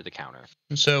onto the counter.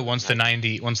 And so once the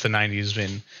 90 has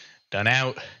been done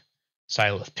out,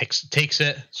 Sileth takes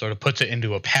it, sort of puts it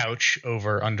into a pouch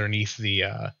over underneath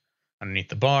the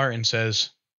bar, and says,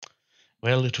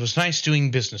 "Well, it was nice doing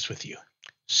business with you,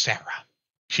 Sarah."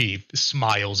 She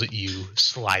smiles at you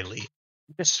slyly.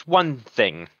 Just one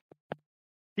thing.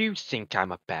 Do you think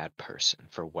I'm a bad person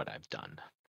for what I've done?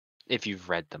 If you've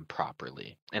read them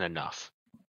properly and enough.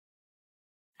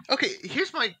 Okay,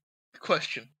 here's my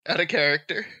question out of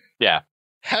character. Yeah.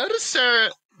 How does Sarah...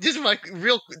 This is my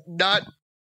real... Not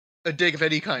a dig of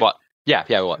any kind. What? Yeah,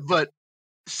 what? But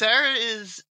Sarah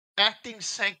is acting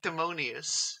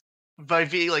sanctimonious by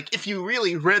being like, if you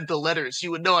really read the letters,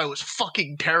 you would know I was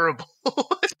fucking terrible.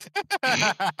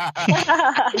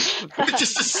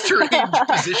 Just a strange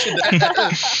position to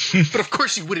have. But of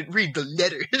course you wouldn't read the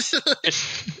letters.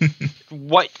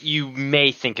 What you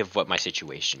may think of what my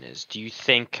situation is. Do you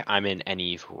think I'm in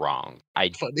any wrong? I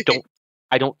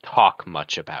don't talk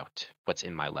much about what's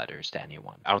in my letters to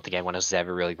anyone. I don't think anyone else has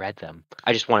ever really read them.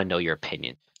 I just want to know your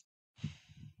opinion.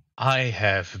 I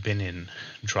have been in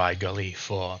Dry Gully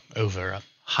for over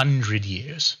 100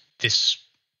 years. This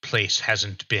place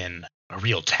hasn't been a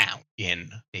real town in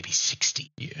maybe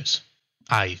 60 years.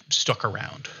 I stuck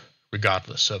around,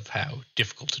 regardless of how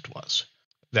difficult it was.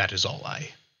 That is all I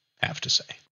have to say.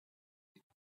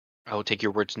 I will take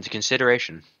your words into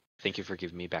consideration. Thank you for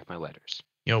giving me back my letters.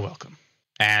 You're welcome.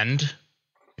 And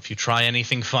if you try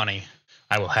anything funny,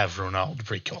 I will have Ronald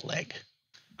break your leg.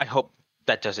 I hope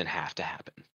that doesn't have to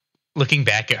happen. Looking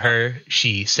back at her,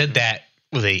 she said that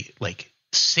with a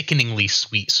sickeningly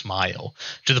sweet smile,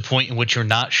 to the point in which you're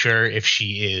not sure if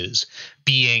she is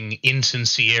being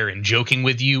insincere and joking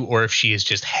with you, or if she is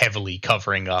just heavily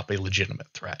covering up a legitimate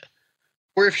threat.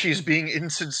 Or if she's being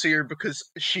insincere because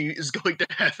she is going to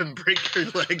have him break her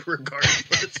leg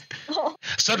regardless.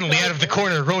 Suddenly, out of the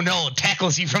corner, Ronald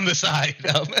tackles you from the side.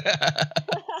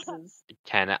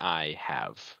 Can I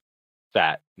have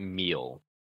that meal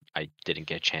I didn't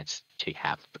get a chance to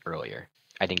have earlier?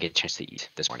 I didn't get a chance to eat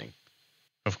this morning.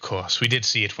 Of course. We did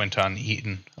see it went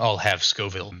uneaten. I'll have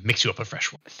Scoville mix you up a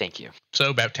fresh one. Thank you. So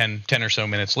about 10 or so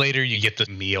minutes later, you get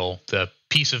the meal, the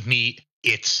piece of meat.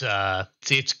 It's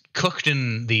cooked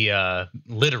in the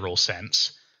literal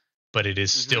sense, but it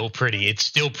is still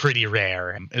pretty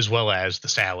rare, as well as the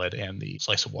salad and the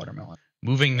slice of watermelon.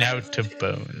 Moving now to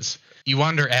Bones. You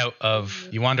wander out of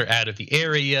the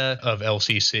area of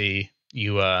LCC.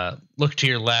 You look to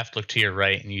your left, look to your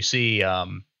right, and you see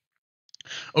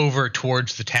over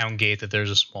towards the town gate that there's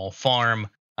a small farm.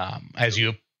 As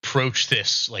you approach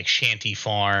this shanty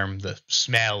farm, the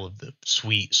smell of the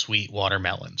sweet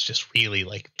watermelons just really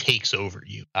takes over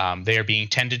you. They are being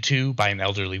tended to by an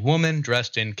elderly woman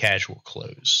dressed in casual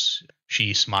clothes.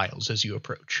 She smiles as you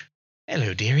approach.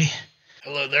 "Hello, dearie."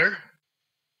 Hello there.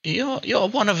 You're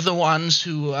one of the ones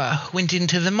who went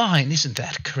into the mine, isn't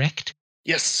that correct?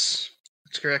 Yes,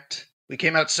 that's correct. We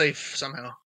came out safe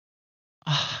somehow.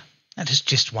 Ah, that is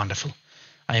just wonderful.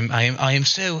 I am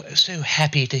so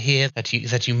happy to hear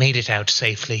that you made it out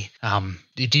safely.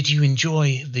 Did you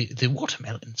enjoy the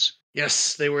watermelons?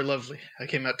 Yes, they were lovely. I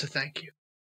came out to thank you.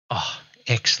 Oh,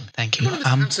 excellent, thank you.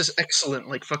 This is excellent,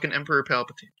 like fucking Emperor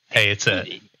Palpatine. Hey, it's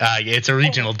a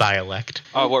regional dialect.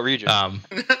 Oh, what region?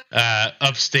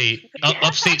 Upstate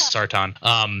Sarton.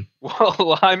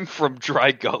 Well, I'm from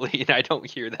Dry Gully, and I don't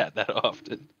hear that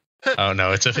often. Oh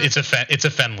no, it's a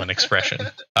Fenland expression.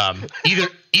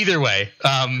 Either way,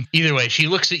 she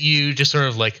looks at you, just sort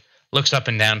of looks up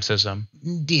and down, and says,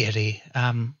 "Dearie,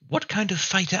 what kind of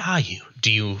fighter are you?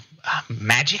 Do you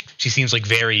magic?" She seems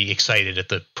very excited at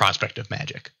the prospect of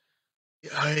magic.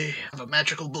 I have a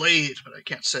magical blade, but I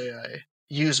can't say I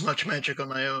use much magic on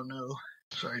my own. No,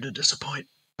 sorry to disappoint.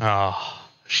 Oh,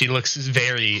 she looks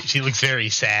very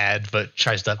sad, but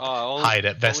tries to hide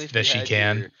it best that she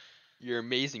can. Your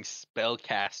amazing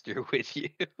spellcaster with you.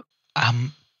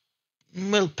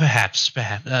 Well, perhaps.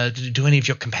 Do any of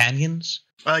your companions?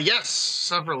 Yes,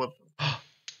 several of them.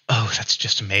 Oh, that's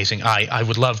just amazing. I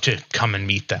would love to come and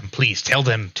meet them. Please tell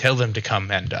them to come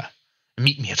and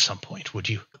meet me at some point, would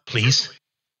you? Please?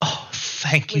 Oh,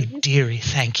 thank you, dearie.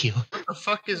 Thank you. What the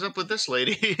fuck is up with this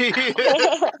lady?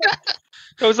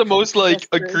 That was the most,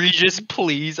 egregious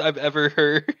please I've ever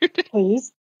heard.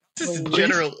 Please? This is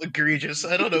general egregious.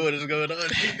 I don't know what is going on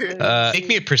here. Make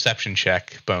me a perception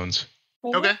check, Bones.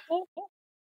 Okay.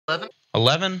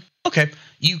 11? Okay.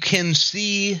 You can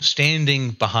see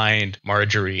standing behind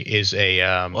Marjorie is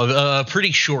a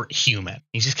pretty short human.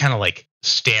 He's just kind of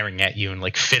staring at you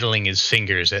and fiddling his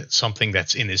fingers at something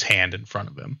that's in his hand in front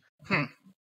of him.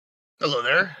 Hello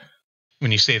there.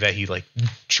 When you say that, he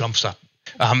jumps up.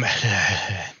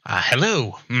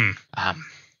 Hello.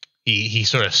 He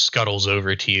sort of scuttles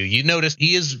over to you. You notice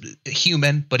he is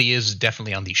human, but he is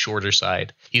definitely on the shorter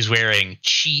side. He's wearing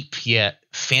cheap yet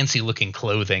fancy-looking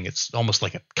clothing. It's almost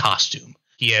like a costume.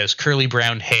 He has curly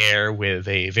brown hair with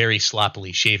a very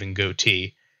sloppily shaven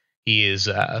goatee. He is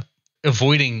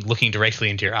avoiding looking directly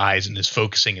into your eyes and is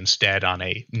focusing instead on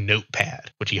a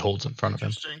notepad, which he holds in front of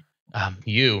him.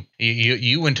 You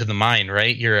went to the mine,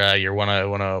 right? You're one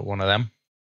of them.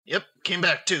 Yep, came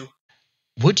back too.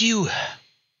 Would you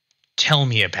tell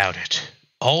me about it?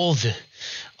 All the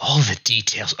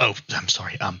details. Oh, I'm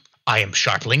sorry. I am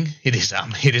Sharpling. It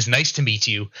is nice to meet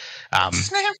you. What's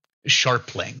his name?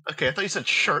 Sharpling. Okay, I thought you said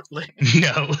Sharpling.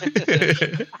 No.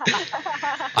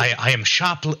 I am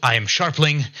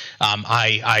Sharpling.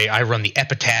 I run the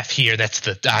Epitaph here. That's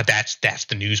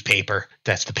the newspaper.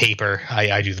 That's the paper.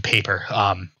 I do the paper.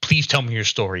 Please tell me your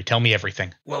story. Tell me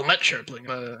everything. Well met, Sharpling.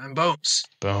 I'm Bones.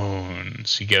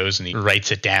 Bones. He goes and he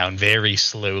writes it down very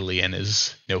slowly in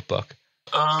his notebook.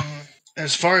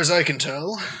 As far as I can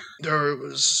tell, there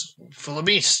was full of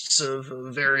beasts of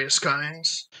various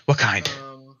kinds. What kind?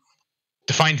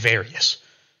 Define various.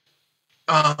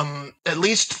 At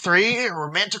least 3 were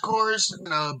manticores and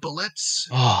bullets.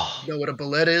 Oh. You know what a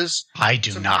bullet is? I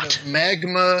do not. Kind of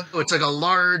magma. It's like a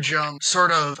large,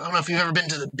 sort of, I don't know if you've ever been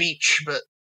to the beach, but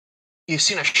you've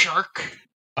seen a shark?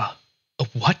 A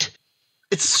what?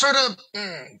 It's sort of,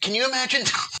 can you imagine?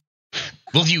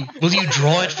 Will you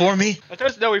draw it for me?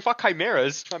 No, we fought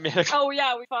chimeras. Oh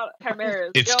yeah, we fought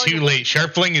chimeras. It's too late.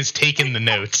 Sharpling has taken the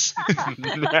notes.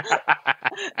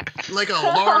 Like a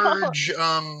large,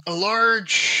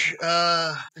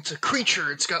 it's a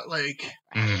creature. It's got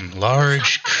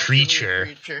large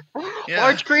creature. Yeah.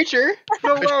 Large creature?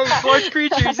 No way, large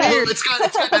creature. He's here. It's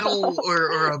got metal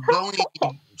or a bony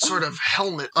sort of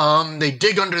helmet. They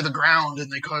dig under the ground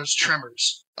and they cause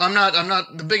tremors. I'm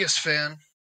not the biggest fan.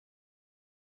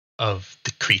 Of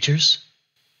the creatures?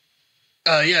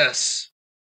 Yes.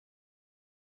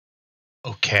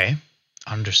 Okay,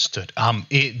 understood. Who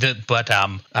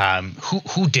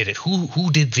did it?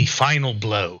 Who did the final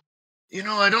blow? You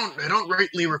know, I don't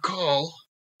rightly recall.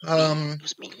 It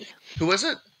was me. Who was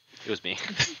it? It was me.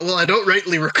 Well, I don't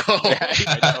rightly recall.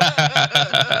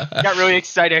 I know. Got really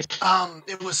excited.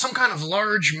 It was some kind of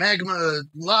large magma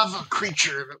lava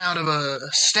creature out of a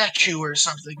statue or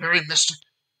something. Very mystical.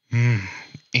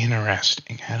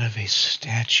 Interesting. Out of a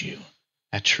statue.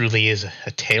 That truly is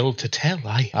a tale to tell.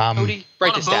 Cody,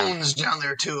 write this down. Bones down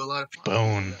there too. A lot of people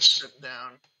bones.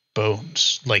 Down.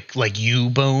 Bones. Like you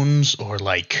bones or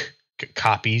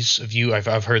copies of you.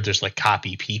 I've heard there's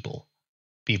copy people.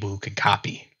 People who can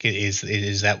copy.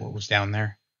 Is that what was down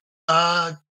there?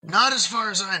 Not as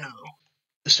far as I know.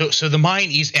 So the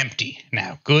mine is empty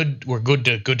now. Good. We're good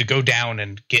to go down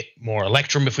and get more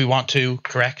electrum if we want to.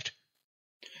 Correct.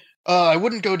 I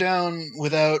wouldn't go down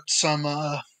without some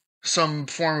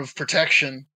form of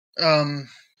protection.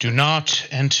 Do not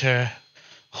enter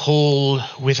hole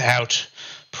without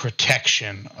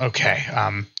protection. Okay.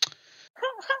 Yeah,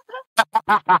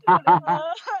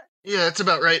 that's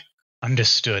about right.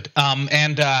 Understood.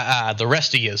 And the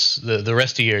rest of yous, the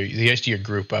rest of your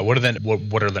group. What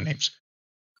are their names?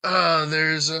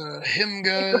 There's a him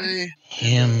guy.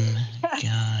 Him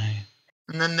guy.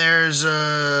 And then there's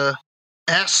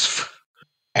Ass.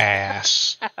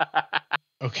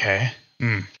 Okay.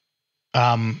 And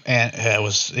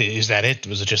is that it?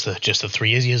 Was it just the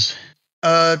 3 of yous?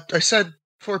 I said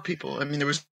 4 people. I mean, there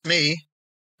was me.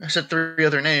 I said 3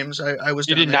 other names. I was.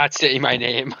 You did not say my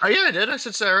name. Oh yeah, I did. I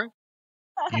said Sarah.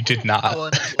 You did not.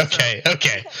 Okay.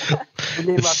 The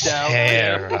name left out.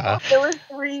 Sarah. There were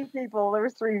 3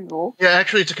 people. Yeah,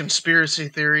 actually, it's a conspiracy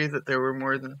theory that there were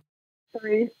more than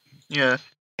 3. Yeah.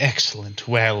 Excellent.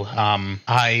 Well,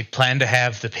 I plan to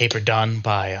have the paper done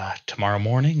by tomorrow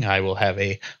morning. I will have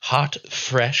a hot,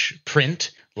 fresh print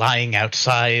lying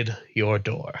outside your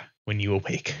door when you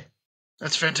awake.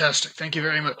 That's fantastic. Thank you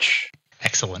very much.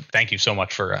 Excellent. Thank you so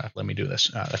much for letting me do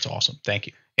this. That's awesome. Thank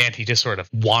you. And he just sort of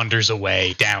wanders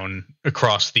away down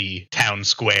across the town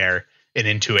square and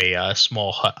into a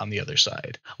small hut on the other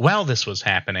side. While this was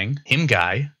happening,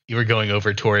 Guy, you were going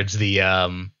over towards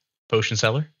the potion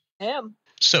cellar? Am.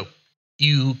 So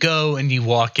you go and you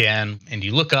walk in and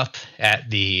you look up at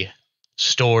the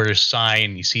store's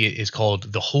sign. You see it is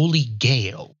called the Holy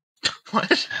Gale.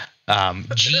 What?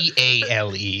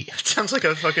 Gale. It sounds like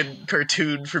a fucking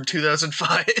cartoon from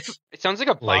 2005. It sounds like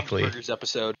a Bob Likely. Burgers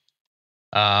episode.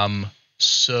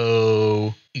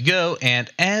 So you go, and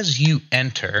as you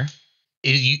enter,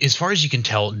 as far as you can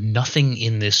tell, nothing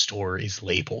in this store is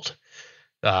labeled.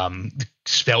 The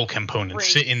spell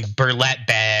components sit in burlap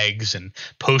bags, and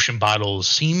potion bottles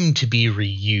seem to be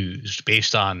reused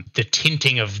based on the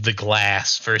tinting of the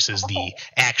glass versus the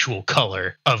actual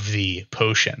color of the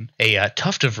potion. A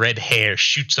tuft of red hair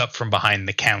shoots up from behind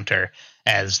the counter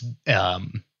as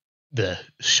the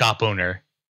shop owner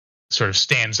sort of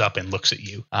stands up and looks at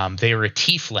you. They are a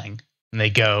tiefling, and they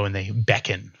go and they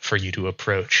beckon for you to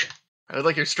approach. I would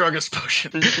like your strongest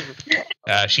potion.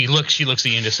 She looks at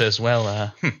you and just says,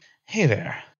 "Well, hey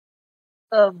there."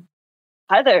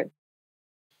 Hi there.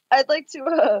 I'd like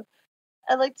to.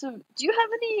 Do you have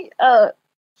any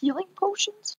healing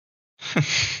potions?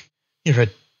 You're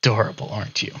adorable,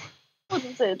 aren't you? I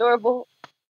wouldn't say adorable.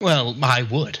 Well, I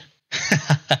would.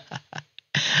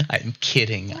 I'm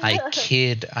kidding. I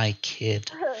kid.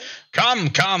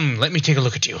 Come. Let me take a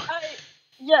look at you.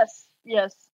 Yes.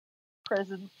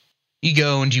 Present. You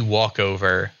go and you walk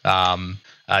over.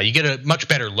 You get a much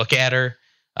better look at her.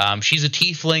 She's a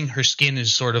tiefling. Her skin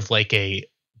is sort of like a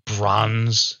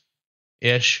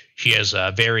bronze-ish. She has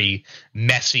very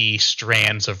messy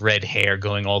strands of red hair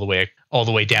going all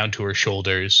the way down to her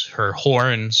shoulders. Her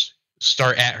horns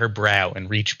start at her brow and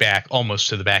reach back almost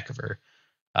to the back of her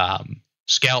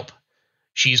scalp.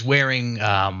 She's wearing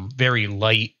very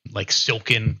light, like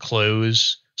silken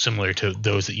clothes, similar to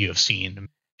those that you have seen.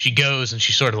 She goes and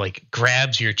she sort of like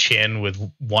grabs your chin with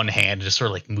one hand and just sort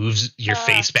of like moves your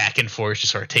face back and forth,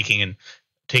 just sort of taking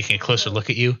a closer look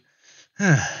at you.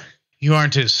 You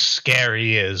aren't as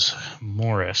scary as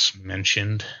Morris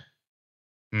mentioned.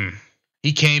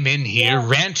 He came in here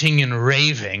ranting and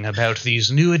raving about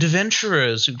these new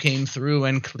adventurers who came through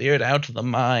and cleared out the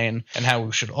mine, and how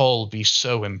we should all be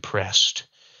so impressed.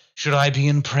 Should I be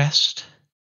impressed?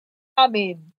 I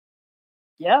mean,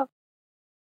 yeah.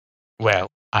 Well,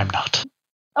 I'm not.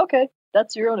 Okay,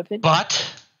 that's your own opinion.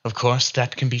 But, of course,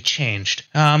 that can be changed.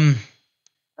 That's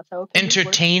how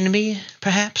entertain me,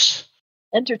 perhaps?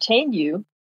 Entertain you?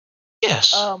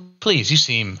 Yes. Please, you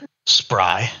seem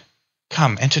spry.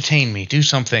 Come, entertain me. Do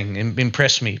something.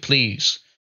 Impress me, please.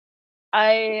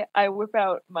 I whip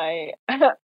out my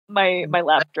my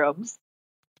lap drums.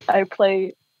 I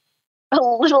play a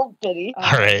little bitty.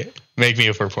 All right. Make me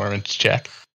a performance check.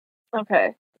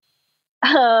 Okay.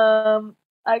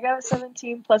 I got a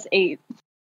 17 plus 8.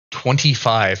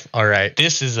 25. All right.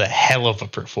 This is a hell of a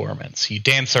performance. You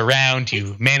dance around.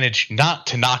 You manage not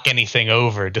to knock anything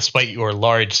over despite your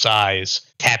large size,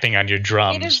 tapping on your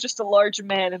drums. It is just a large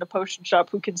man in a potion shop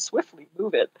who can swiftly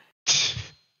move it.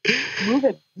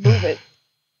 Move it,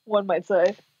 one might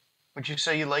say. Would you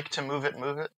say you like to move it?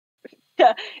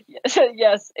 Yeah,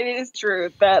 yes, it is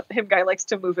true that Guy likes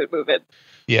to move it.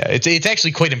 Yeah, it's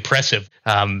actually quite impressive.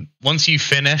 Once you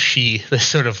finish, he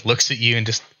sort of looks at you and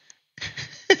just...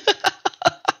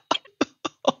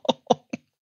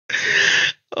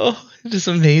 Oh, it is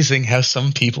amazing how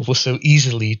some people will so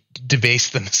easily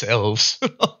debase themselves.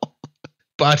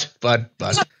 But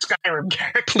Skyrim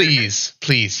character. Please,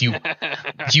 you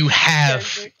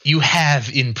have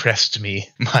impressed me,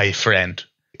 my friend.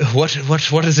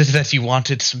 What is it that you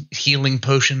wanted? Some healing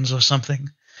potions or something?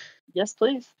 Yes,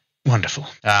 please. Wonderful.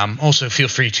 Also, feel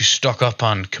free to stock up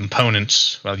on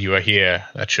components while you are here.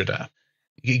 That should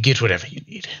get whatever you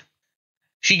need.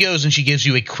 She goes and she gives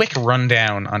you a quick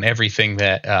rundown on everything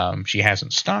that she has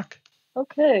in stock.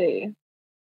 Okay.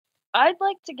 I'd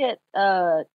like to get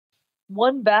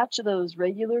one batch of those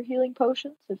regular healing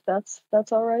potions, if that's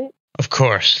all right. Of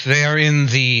course. They are in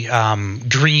the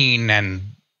green and,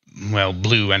 well,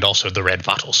 blue and also the red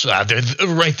bottles. They're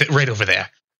right over there.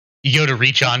 You go to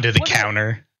reach onto the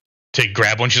counter to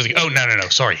grab one. She's like, oh, no,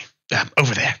 sorry.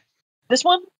 Over there. This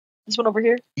one? This one over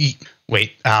here?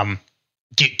 Wait,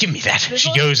 give me that.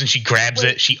 She goes and she grabs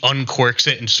it. She uncorks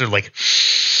it and sort of like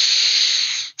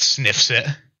sniffs it.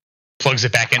 Plugs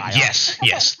it back in. Yes,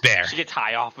 there. She gets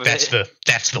high off of it.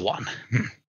 That's the one.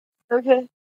 Okay.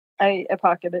 I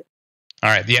pocket it. All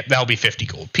right, yep, that'll be 50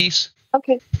 gold piece.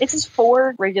 Okay. It's just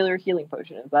 4 regular healing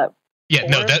potions. Is that... Yeah,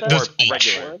 no, those each.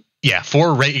 Regular. Yeah,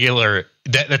 4 regular.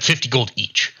 That's 50 gold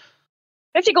each.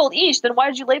 50 gold each. Then why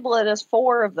did you label it as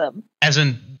 4 of them? As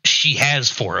in, she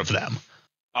has 4 of them.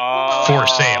 Oh. For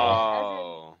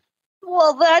sale.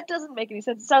 Well, that doesn't make any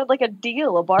sense. It sounded like a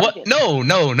deal, a bargain. What?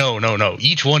 No.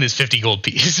 Each one is 50 gold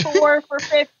piece. 4 for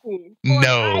 50.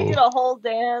 No. I did a whole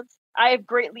dance. I have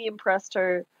greatly impressed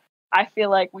her. I feel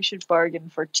like we should bargain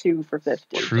for 2 for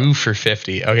 50. 2 for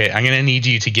 50. Okay, I'm going to need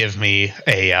you to give me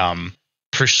a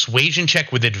persuasion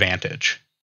check with advantage.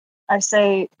 I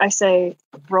say,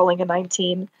 rolling a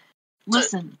 19.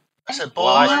 Listen. I said, boy,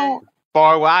 I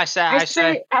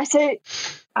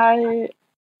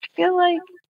feel like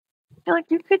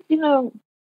you could,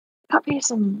 cut me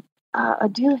some a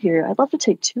deal here. I'd love to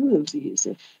take 2 of these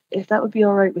if that would be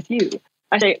all right with you.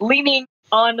 I say, leaning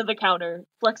onto the counter,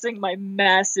 flexing my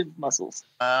massive muscles.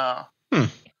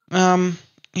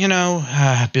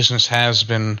 Business has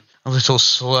been a little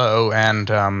slow, and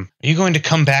are you going to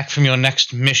come back from your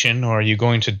next mission, or are you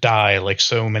going to die like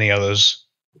so many others?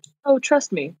 Oh,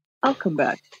 trust me. I'll come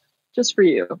back. Just for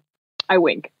you. I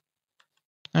wink.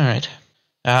 All right.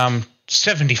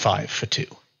 75 for 2.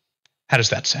 How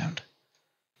does that sound?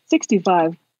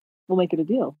 65. We'll make it a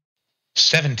deal.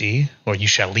 70, or you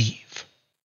shall leave.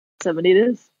 70 it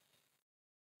is.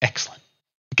 Excellent.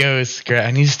 Goes. Great.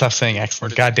 I need to stop saying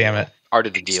excellent. God damn it. Part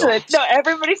of the deal. No,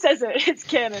 everybody says it. It's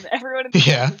canon. Everyone in the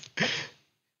yeah.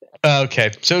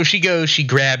 Okay. So she goes. She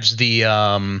grabs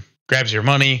grabs your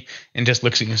money and just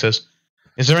looks at you and says,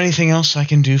 "Is there anything else I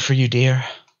can do for you, dear?"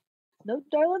 No,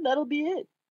 darling. That'll be it.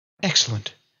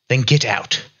 Excellent. Then get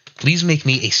out. Please make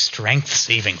me a strength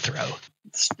saving throw.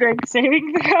 Strength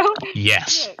saving throw?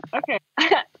 Yes. Okay.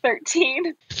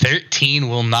 13. 13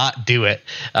 will not do it.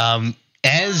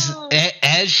 As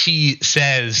she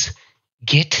says,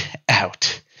 "Get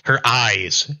out," her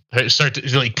eyes start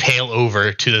to pale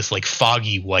over to this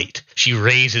foggy white. She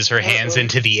raises her hands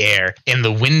into the air, and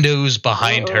the windows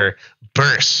behind her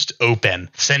burst open,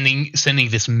 sending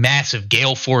this massive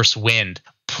gale force wind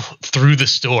through the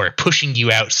store, pushing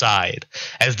you outside.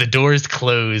 As the doors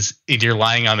close and you're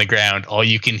lying on the ground, all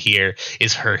you can hear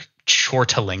is her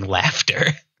chortling laughter.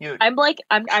 I'm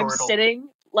sitting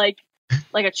like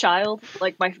a child.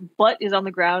 Like my butt is on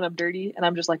the ground, I'm dirty, and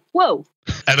I'm just like, whoa.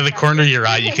 Out of the corner of your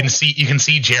eye, you can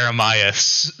see Jeremiah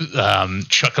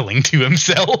chuckling to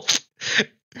himself.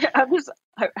 I'm just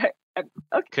okay.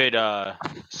 Could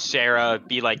Sarah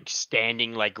be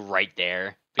standing right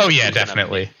there? Oh yeah,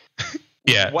 definitely.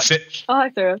 Yeah.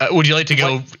 Hi, Sarah. Would you like to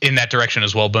go in that direction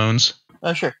as well, Bones?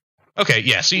 Sure. Okay,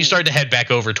 yeah. So you start to head back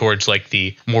over towards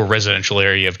the more residential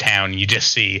area of town. You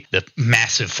just see the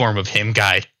massive form of him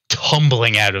guy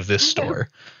tumbling out of this store.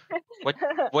 What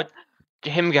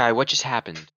him guy? What just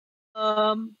happened?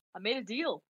 I made a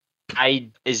deal.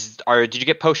 Did you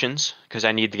get potions? Because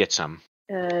I need to get some.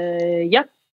 Yeah.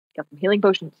 Got some healing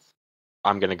potions.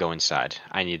 I'm gonna go inside.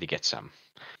 I need to get some.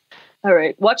 All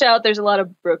right, watch out. There's a lot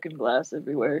of broken glass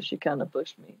everywhere. She kind of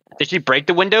pushed me. Did she break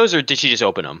the windows, or did she just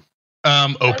open them?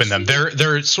 Open them.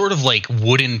 They're sort of like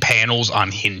wooden panels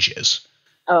on hinges.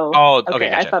 Oh, okay.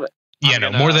 Gotcha. I thought it.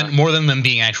 Yeah, more than them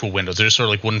being actual windows. They're sort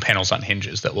of like wooden panels on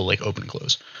hinges that will open and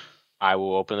close. I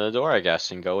will open the door, I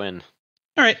guess, and go in.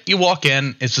 All right, you walk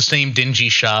in. It's the same dingy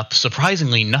shop.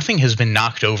 Surprisingly, nothing has been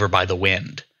knocked over by the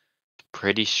wind.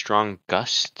 Pretty strong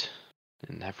gust.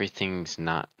 And everything's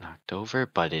not knocked over,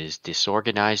 but it is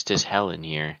disorganized as hell in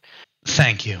here.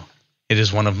 Thank you. It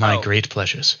is one of my great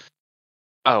pleasures.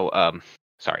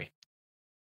 Sorry.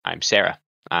 I'm Sarah.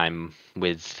 I'm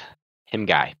with him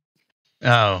guy.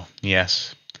 Oh,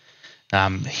 yes.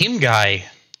 Him guy,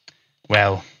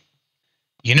 well,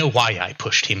 you know why I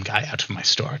pushed him guy out of my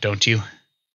store, don't you? To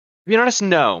be honest,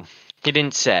 no. He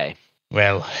didn't say.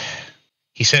 Well,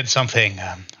 he said something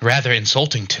rather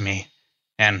insulting to me,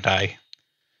 and I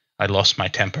lost my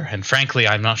temper, and frankly,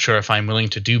 I'm not sure if I'm willing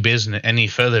to do any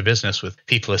further business with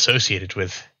people associated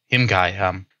with him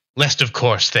guy. Lest, of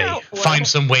course, they find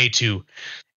some way to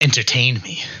entertain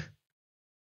me.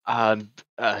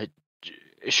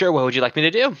 Sure, what would you like me to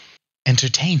do?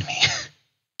 Entertain me.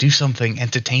 Do something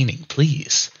entertaining,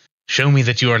 please. Show me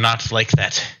that you are not like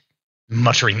that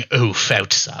muttering oaf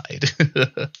outside.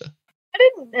 I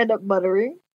didn't end up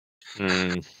muttering.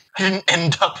 I didn't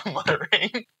end up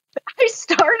muttering. I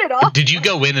started off. Did you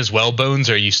go in as well, Bones,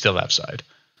 or are you still outside?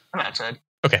 I'm outside.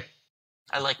 Okay.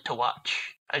 I like to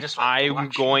watch. I'm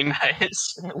going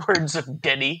guys, in the words of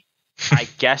Denny. I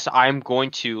guess I'm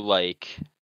going to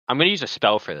I'm going to use a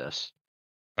spell for this.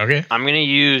 Okay. I'm going to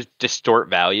use distort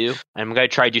value. And I'm going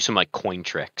to try to do some coin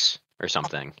tricks or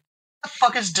something. the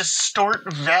fuck is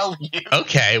distort value?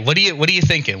 Okay, what are you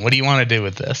thinking? What do you want to do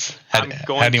with this? How do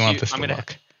you want this to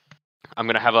look? I'm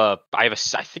gonna have I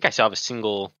think I still have a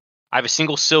single. I have a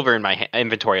single silver in my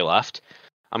inventory left.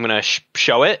 I'm gonna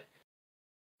show it.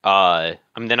 And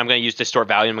then I'm gonna use distort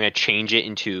value. And I'm gonna change it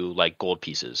into like gold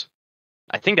pieces.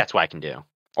 I think that's what I can do.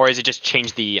 Or is it just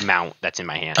change the amount that's in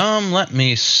my hand? Let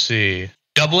me see.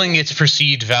 Doubling its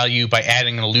perceived value by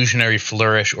adding an illusionary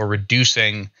flourish or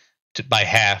reducing by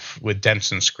half with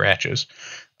dents and scratches.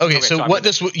 Okay, so what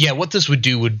this would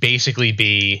do would basically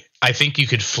be, I think you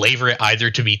could flavor it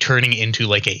either to be turning into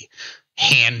like a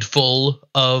handful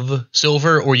of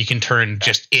silver, or you can turn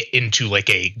just it into like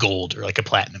a gold or like a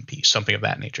platinum piece, something of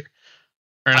that nature.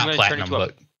 Or not platinum,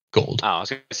 but gold. Oh, I was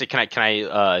gonna say, can I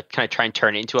try and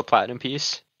turn it into a platinum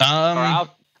piece? Or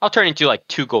I'll turn it into like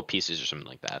 2 gold pieces or something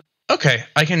like that. Okay,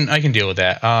 I can deal with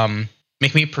that.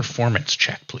 Make me a performance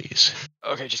check, please.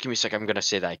 Okay, just give me a second. I'm gonna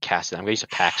say that I cast it. I'm gonna use a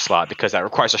pack slot because that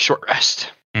requires a short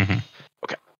rest. Mm-hmm.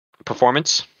 Okay,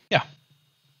 performance. Yeah.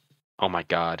 Oh my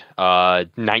god.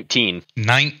 19.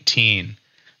 19.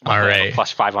 All right.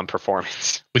 +5 on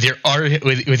performance. With your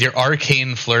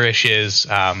arcane flourishes,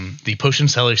 the potion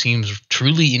seller seems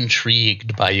truly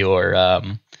intrigued by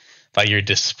your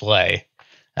display.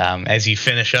 As you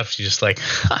finish up, she's just like,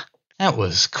 that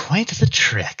was quite the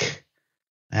trick.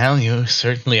 Well, you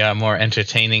certainly are more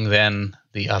entertaining than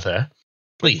the other.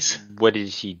 Please. What did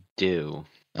he do?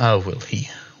 Oh, well, he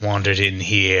wandered in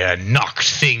here, knocked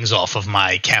things off of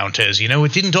my counters. You know,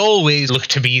 it didn't always look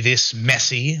to be this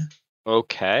messy.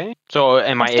 Okay. So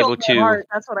am I able to... Heart.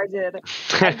 That's what I did.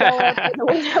 I go up in the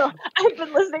window. I've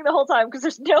been listening the whole time because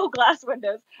there's no glass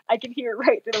windows. I can hear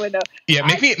right through the window. Yeah,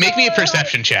 make me a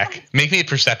perception check. Make me a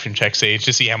perception check, Sage,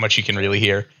 to see how much you can really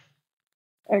hear.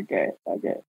 Okay.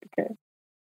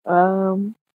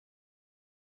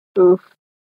 Oof.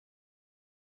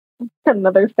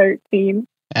 Another 13.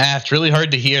 It's really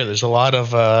hard to hear. There's a lot of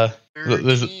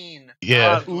oohs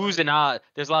and ahs.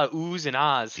 There's a lot of oohs and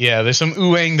ahs. Yeah, there's some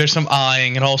oohing, there's some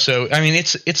eyeing, and also, I mean,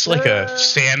 it's like a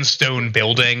sandstone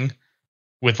building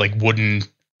with like wooden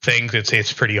things.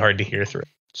 It's pretty hard to hear through.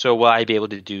 So will I be able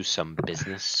to do some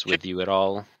business with you at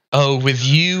all? Oh, with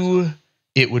you,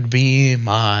 it would be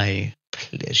my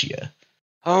pleasure.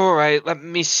 All right, let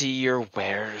me see your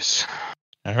wares.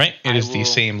 All right, it is the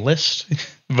same list,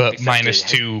 but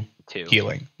 -2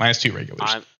 healing, -2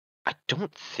 regulars. I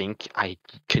don't think I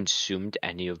consumed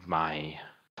any of my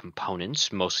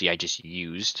components. Mostly I just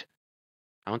used.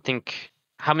 I don't think...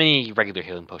 How many regular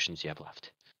healing potions do you have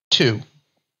left? 2.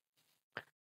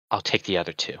 I'll take the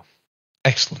other 2.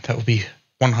 Excellent. That will be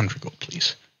 100 gold,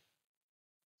 please.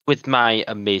 With my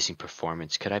amazing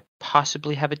performance, could I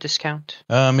possibly have a discount?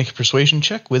 Make a persuasion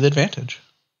check with advantage.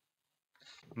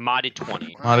 Modded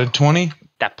 20. Modded 20?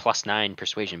 That +9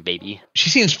 persuasion, baby. She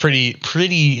seems pretty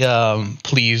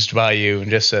pleased by you and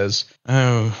just says,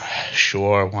 oh,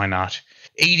 sure, why not?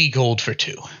 80 gold for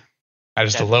 2. That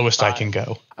is the lowest I can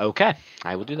go. Okay,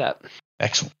 I will do that.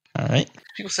 Excellent. All right.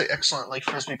 People say excellent like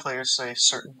Frisbee players say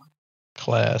certainly.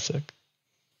 Classic.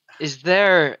 Is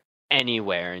there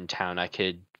anywhere in town I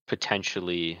could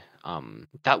potentially...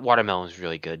 that watermelon is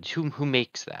really good. Who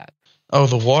makes that? Oh,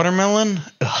 the watermelon?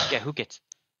 Ugh. Yeah, who gets...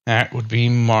 That would be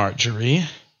Marjorie.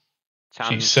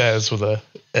 Sounds... She says with a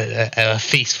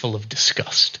face full of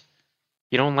disgust.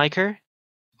 You don't like her?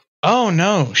 Oh,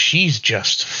 no, she's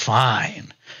just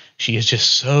fine. She is just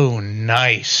so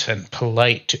nice and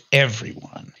polite to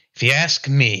everyone. If you ask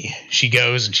me, she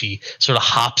goes and she sort of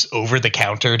hops over the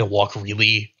counter to walk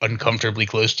really uncomfortably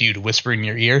close to you to whisper in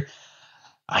your ear.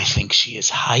 I think she is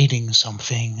hiding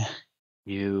something.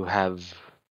 You have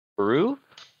proof?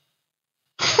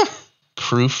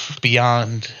 Proof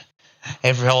beyond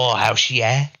how she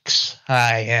acts.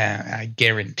 I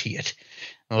guarantee it.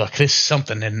 Look, this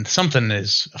something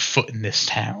is afoot in this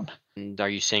town. And are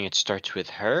you saying it starts with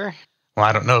her? Well,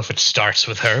 I don't know if it starts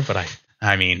with her, but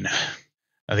I mean,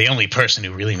 the only person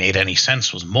who really made any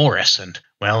sense was Morris, and,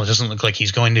 well, it doesn't look like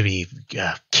he's going to be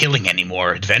killing any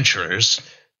more adventurers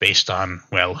based on,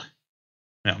 well,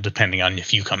 depending on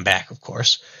if you come back, of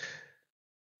course.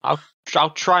 I'll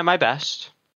try my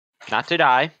best. Not to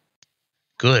die.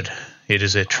 Good. It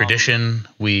is a tradition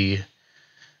we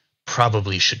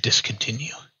probably should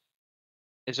discontinue.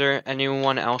 Is there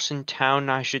anyone else in town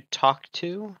I should talk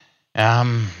to?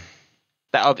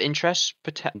 That of interest?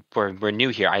 We're new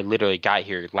here. I literally got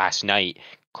here last night,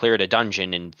 cleared a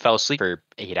dungeon, and fell asleep for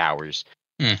 8 hours.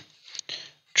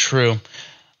 True.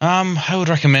 I would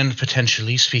recommend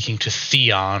potentially speaking to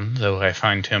Theon, though I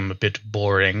find him a bit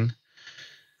boring.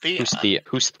 Theon?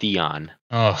 Who's Theon?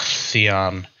 Oh,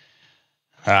 Theon.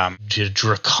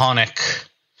 Draconic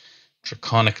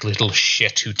Draconic little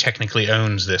shit who technically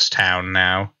owns this town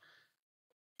now.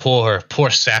 Poor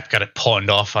sap got it pawned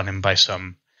off on him by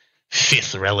some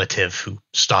fifth relative who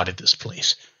started this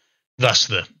place. Thus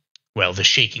the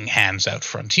shaking hands out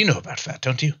front. You know about that,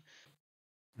 don't you?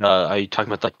 Are you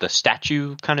talking about like the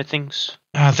statue kind of things?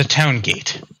 The town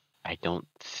gate. I don't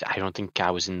think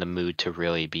I was in the mood to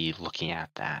really be looking at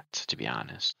that, to be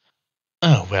honest.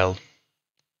 Oh, well,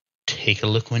 take a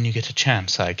look when you get a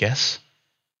chance, I guess.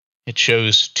 It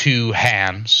shows two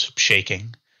hands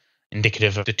shaking,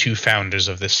 indicative of the two founders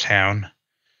of this town.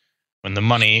 When the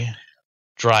money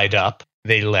dried up,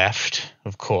 they left,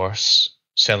 of course,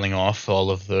 selling off all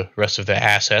of the rest of their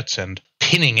assets and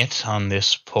pinning it on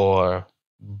this poor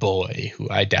boy who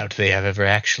I doubt they have ever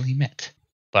actually met.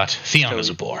 But Theon is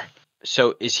a bore.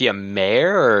 So is he a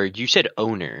mayor, or you said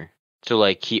owner? So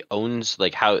like he owns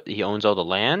all the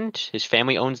land? His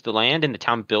family owns the land and the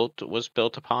town was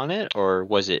built upon it, or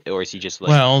is he just like...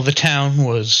 Well, the town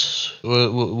was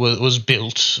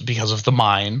built because of the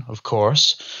mine, of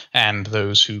course, and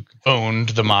those who owned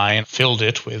the mine filled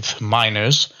it with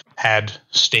miners, had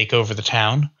stake over the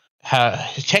town.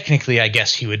 Technically, I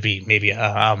guess he would be maybe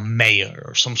a mayor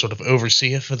or some sort of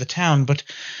overseer for the town, but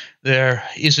there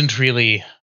isn't really,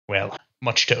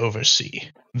 much to oversee.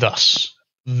 Thus,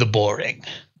 the boring.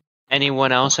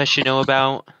 Anyone else I should know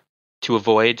about to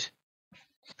avoid?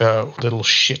 Oh, little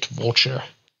shit vulture.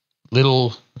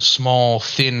 Little, small,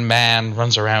 thin man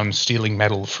runs around stealing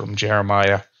metal from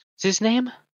Jeremiah. Is his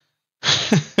name?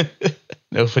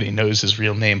 Nobody knows his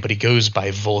real name, but he goes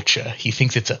by Vulture. He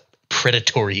thinks it's a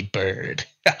predatory bird.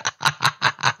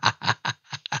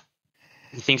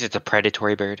 He thinks it's a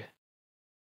predatory bird?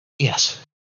 Yes.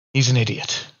 He's an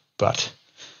idiot, but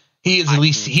he at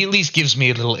least gives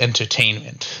me a little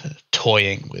entertainment,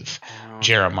 toying with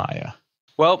Jeremiah.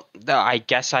 Well, I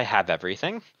guess I have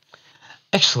everything.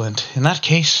 Excellent. In that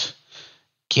case,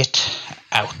 get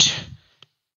out.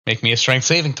 Make me a strength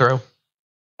saving throw.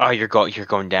 Oh, you're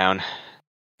going down.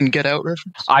 Get out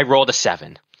reference? I rolled a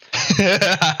 7.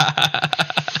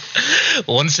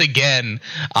 Once again,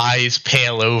 eyes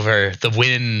pale over. The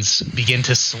winds begin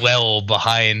to swell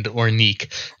behind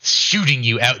Ornique, shooting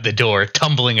you out the door,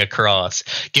 tumbling across.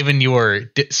 Given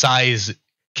your size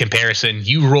comparison,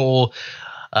 you roll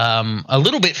a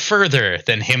little bit further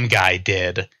than him guy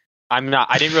did. I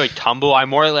didn't really tumble. I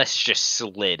more or less just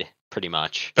slid, pretty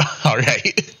much. All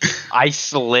right. I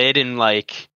slid and I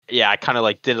kind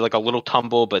of did a little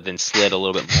tumble, but then slid a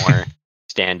little bit more.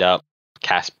 Stand up,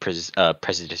 cast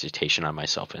prestidigitation on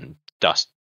myself, and dust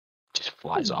just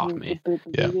flies off me.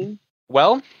 Yeah.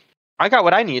 Well, I got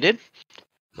what I needed.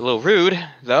 A little rude,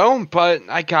 though, but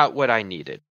I got what I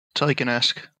needed. That's all you can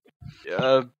ask.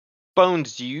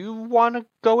 Bones, do you want to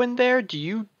go in there? Do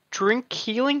you drink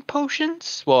healing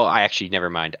potions? Well, never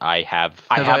mind. Have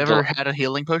I ever had a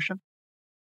healing potion?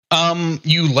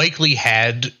 You likely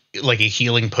had a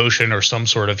healing potion or some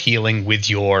sort of healing with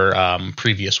your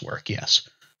previous work, yes.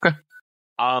 Okay.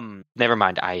 Never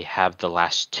mind. I have the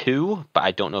last 2, but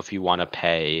I don't know if you want to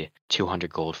pay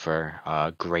 200 gold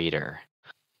for greater.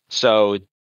 So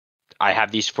I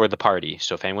have these for the party.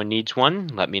 So if anyone needs one,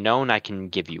 let me know and I can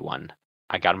give you one.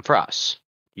 I got them for us.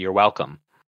 You're welcome.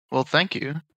 Well, thank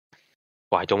you.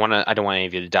 Well, I don't want any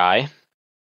of you to die.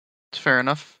 It's fair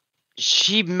enough.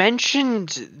 She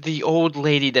mentioned the old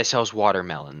lady that sells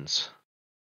watermelons.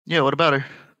 Yeah, what about her?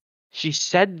 She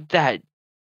said that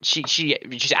she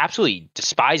just absolutely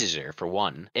despises her, for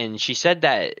one. And she said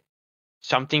that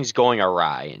something's going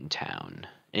awry in town.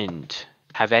 And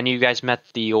have any of you guys met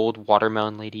the old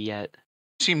watermelon lady yet?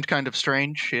 Seemed kind of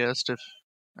strange. She asked if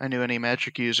I knew any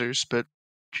magic users, but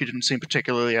she didn't seem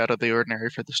particularly out of the ordinary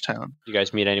for this town. You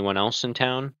guys meet anyone else in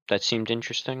town that seemed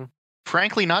interesting?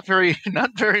 Frankly, not very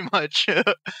much.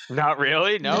 Not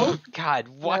really? No? God,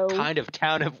 what kind of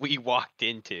town have we walked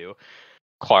into?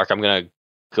 Clark, I'm going to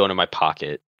go into my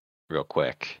pocket real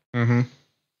quick. Mm-hmm.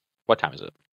 What time is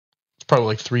it? It's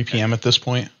probably 3 p.m. at this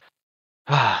point.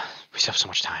 We still have so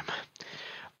much time.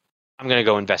 I'm going to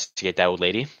go investigate that old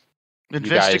lady.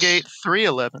 Investigate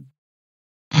 311.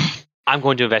 I'm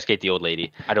going to investigate the old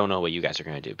lady. I don't know what you guys are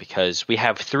going to do because we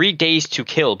have 3 days to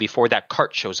kill before that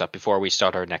cart shows up before we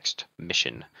start our next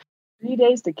mission. 3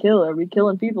 days to kill? Are we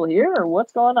killing people here or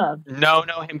what's going on? No,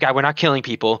 him guy. We're not killing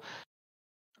people.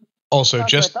 Also, I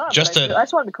just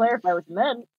wanted to clarify what you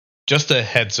meant. Just a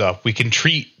heads up. We can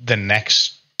treat the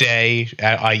next day,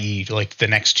 i.e. the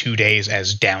next 2 days,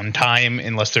 as downtime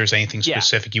unless there's anything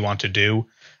specific you want to do.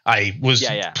 I was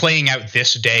playing out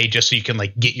this day just so you can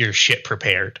get your shit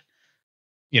prepared.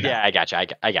 You know. Yeah, I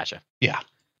gotcha. Yeah.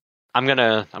 I'm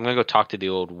gonna go talk to the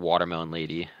old watermelon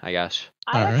lady, I guess.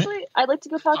 I'd like to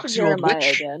go talk to Jeremiah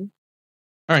again.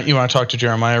 All right, you want to talk to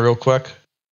Jeremiah real quick?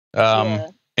 Yeah.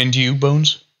 And you,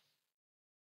 Bones?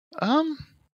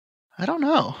 I don't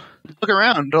know. Look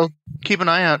around. I'll keep an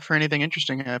eye out for anything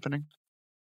interesting happening.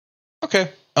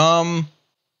 Okay.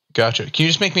 Gotcha. Can you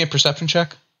just make me a perception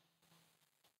check?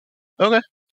 Okay.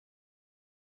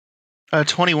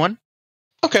 21.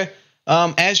 Okay.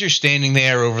 As you're standing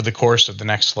there over the course of the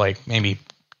next, maybe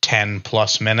 10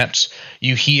 plus minutes,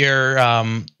 you hear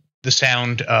the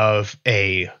sound of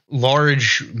a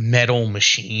large metal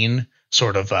machine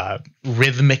sort of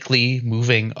rhythmically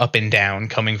moving up and down,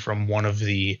 coming from one of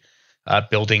the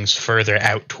buildings further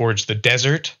out towards the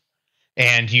desert.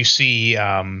 And you see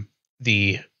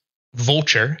the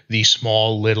vulture, the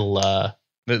small little...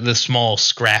 The small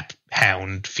scrap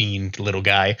hound fiend little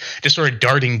guy just sort of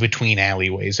darting between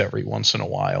alleyways every once in a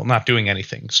while, not doing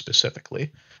anything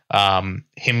specifically.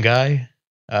 Him guy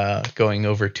going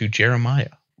over to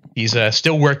Jeremiah. He's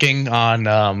still working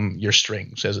on your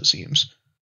strings, as it seems.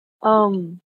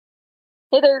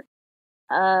 Hey there.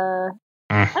 I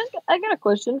got a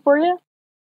question for you.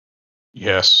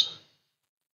 Yes.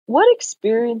 What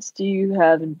experience do you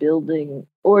have in building,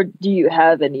 or do you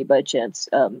have any by chance,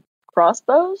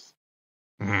 crossbows?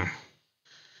 I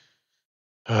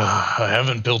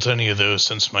haven't built any of those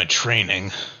since my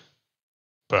training,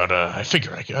 but I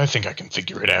think I can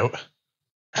figure it out.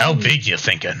 How big you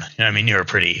thinking? I mean, you're a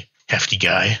pretty hefty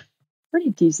guy. Pretty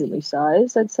decently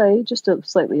sized, I'd say, just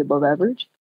slightly above average.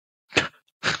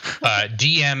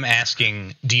 DM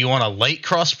asking, do you want a light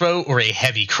crossbow or a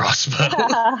heavy crossbow?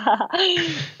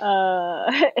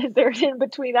 Is there an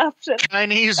in-between option?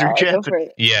 Chinese or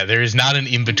Japanese? Yeah, there is not an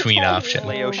in-between option.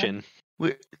 Laotian.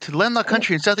 To landlocked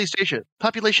country in Southeast Asia,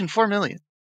 population 4 million.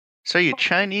 So are you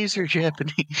Chinese or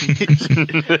Japanese?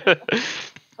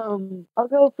 I'll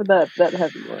go for that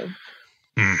heavy one.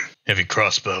 Heavy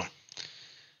crossbow.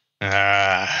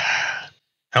 How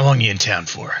long are you in town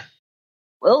for?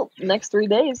 Well, next 3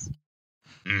 days.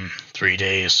 3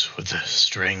 days with the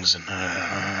strings and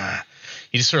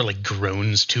he just sort of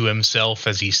groans to himself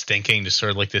as he's thinking, just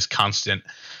sort of this constant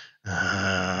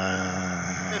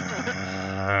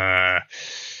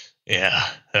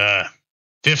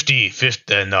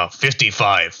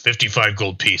 55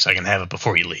 gold piece. I can have it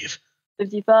before you leave.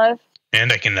 55?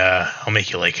 And I can I'll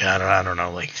make you I don't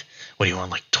know, what do you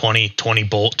want, 20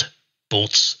 bolts?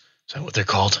 Is that what they're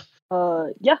called?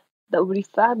 Yeah. That would be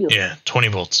fabulous. Yeah, 20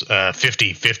 volts.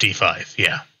 55,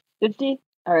 yeah. 50?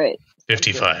 All right.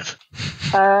 55.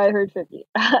 I heard 50.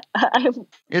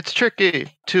 It's tricky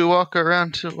to walk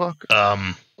around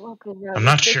I'm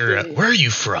not sure. Where are you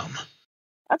from?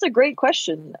 That's a great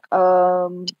question.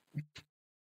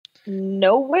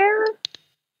 Nowhere?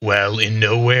 Well, in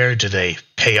nowhere, do they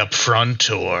pay up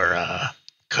front or...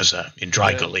 Because in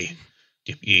Dry Gully,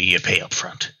 you pay up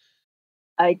front.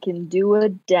 I can do a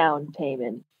down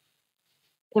payment.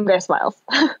 Him guy smiles.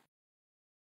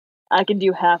 I can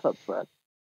do half up front.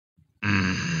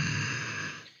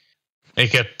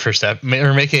 Make a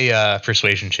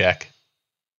persuasion check.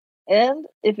 And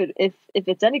if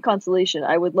it's any consolation,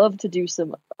 I would love to do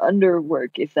some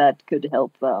underwork if that could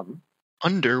help.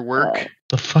 Underwork.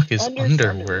 The fuck is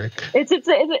underwork? It's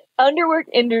an underwork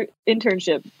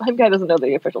internship. Him guy doesn't know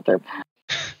the official term.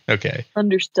 Okay.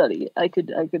 Understudy. I could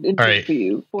intern for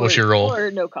you. What's your role?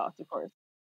 For no cost, of course.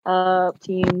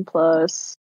 15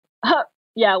 plus...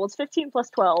 yeah, well, it's 15 plus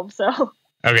 12, so...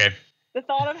 Okay. The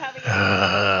thought of having...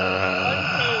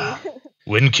 unpaid...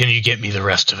 When can you get me the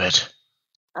rest of it?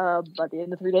 By the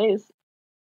end of 3 days.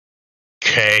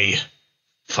 Okay.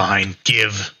 Fine.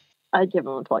 Give. I give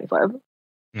him 25.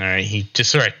 Alright, he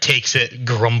just sort of takes it,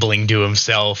 grumbling to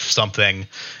himself something,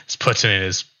 just puts it in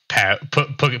his...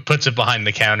 puts it behind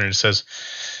the counter and says,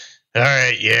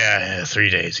 alright, yeah, 3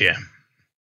 days, yeah.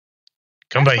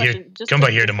 Come by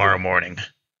here tomorrow morning.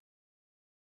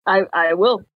 I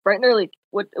will, bright and early.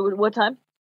 What time?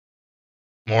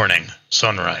 Morning,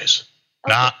 sunrise.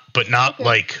 Okay. Not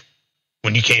like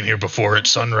when you came here before at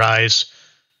sunrise.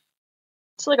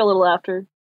 It's a little after.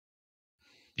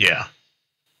 Yeah.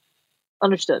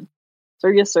 Understood.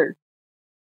 Sir, yes, sir.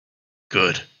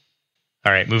 Good.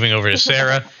 All right, moving over to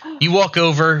Sarah. You walk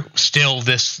over.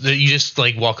 You just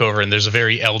walk over, and there's a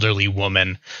very elderly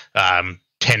woman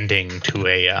tending to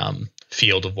a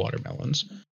field of watermelons.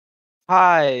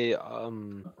 Hi,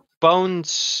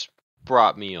 Bones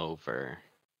brought me over.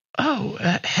 Oh,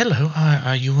 hello.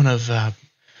 Are you one of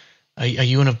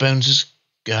Bones's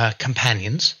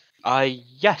companions?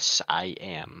 Yes, I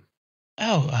am.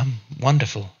 Oh,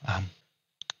 wonderful.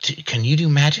 Can you do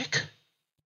magic?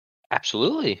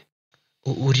 Absolutely.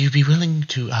 Would you be willing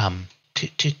to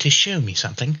show me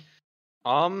something?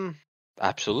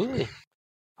 Absolutely.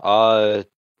 I'll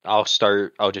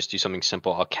just do something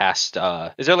simple. I'll cast,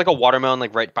 is there like a watermelon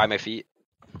like right by my feet?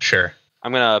 Sure.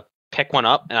 I'm gonna pick one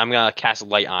up and I'm gonna cast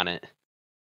light on it.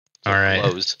 So all right.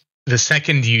 It glows. The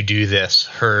second you do this,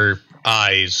 her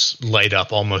eyes light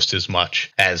up almost as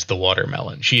much as the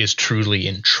watermelon. She is truly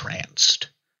entranced.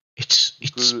 It's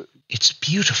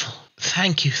beautiful.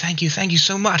 Thank you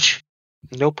so much.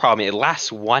 No problem. It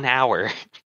lasts 1 hour.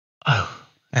 Oh,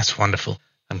 that's wonderful.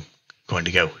 I'm going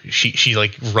to go. She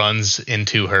like runs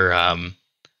into her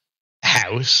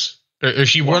house. Or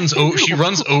she runs over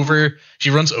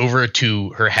to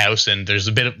her house, and there's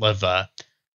a bit of a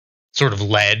sort of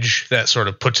ledge that sort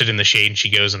of puts it in the shade, and she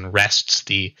goes and rests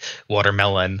the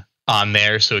watermelon on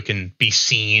there so it can be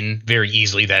seen very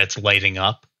easily that it's lighting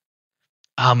up.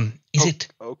 Can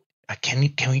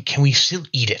we still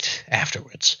eat it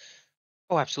afterwards?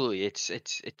 Oh, absolutely. It's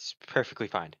perfectly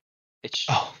fine. It's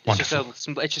wonderful.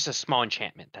 It's just a small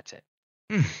enchantment. That's it.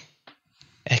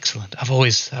 Excellent. I've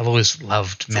always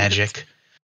loved magic.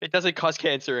 It doesn't cause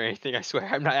cancer or anything. I swear,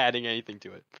 I'm not adding anything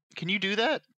to it. Can you do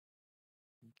that?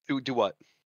 Do what?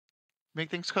 Make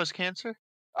things cause cancer?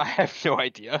 I have no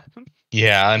idea.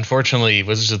 Yeah, unfortunately,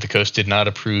 Wizards of the Coast did not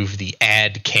approve the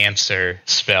add cancer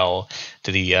spell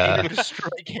to the destroy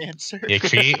cancer. Yeah,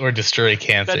 create or destroy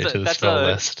cancer to the spell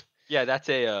list. Yeah, that's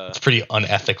it's pretty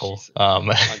unethical.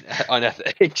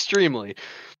 Extremely.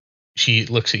 She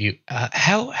looks at you.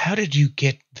 How did you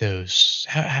get those?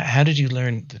 How did you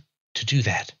learn to do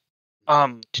that?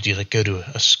 Did you go to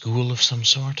a school of some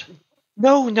sort?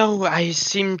 No, I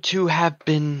seem to have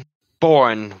been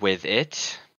born with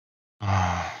it.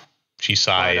 She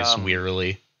sighs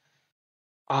wearily.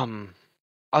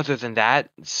 Other than that,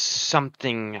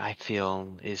 something I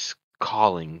feel is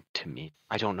calling to me.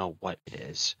 I don't know what it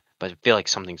is, but I feel like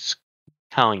something's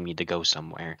telling me to go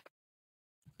somewhere.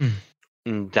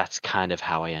 And that's kind of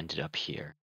how I ended up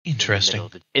here. Interesting.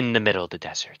 In the middle of the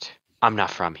desert. I'm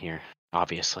not from here,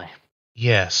 obviously.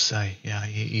 Yes,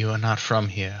 you are not from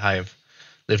here. I've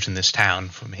lived in this town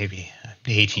for maybe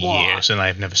 80 years, and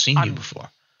I've never seen you before.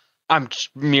 I'm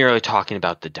just merely talking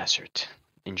about the desert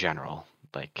in general,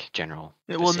 general.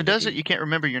 Yeah, well, in the desert, you can't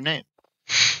remember your name.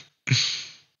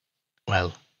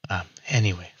 Well,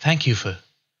 anyway, thank you for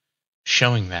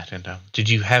showing that. And did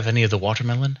you have any of the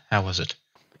watermelon? How was it?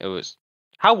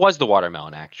 How was the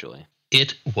watermelon, actually?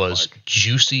 It was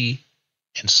juicy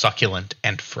and succulent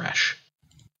and fresh.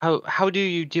 How do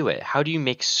you do it? How do you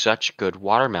make such good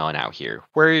watermelon out here?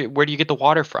 Where do you get the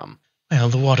water from? Well,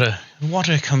 the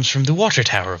water comes from the water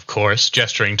tower, of course,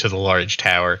 gesturing to the large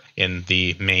tower in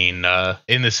the main,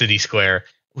 in the city square.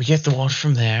 We get the water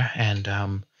from there, and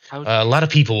a lot of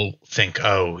people think,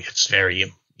 it's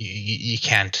very, you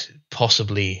can't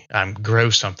possibly grow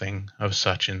something of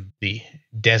such in the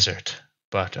desert.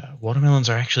 But watermelons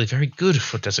are actually very good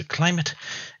for desert climate,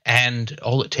 and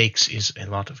all it takes is a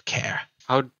lot of care.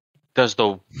 How does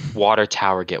the water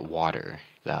tower get water,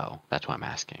 though? That's what I'm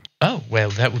asking. Oh,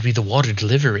 well, that would be the water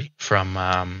delivery from,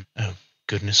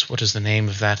 what is the name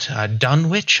of that?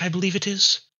 Dunwich, I believe it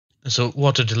is. So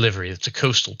water delivery, it's a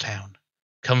coastal town.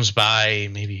 Comes by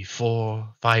maybe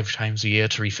 4-5 times a year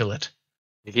to refill it.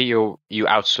 You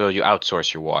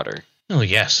outsource your water. Oh,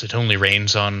 yes, it only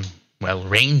rains on,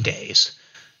 rain days.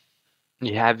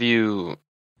 Have you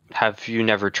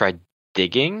never tried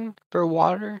digging for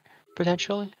water,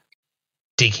 potentially?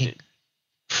 Digging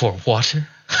for water?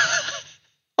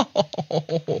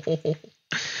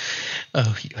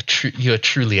 You are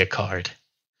truly a card.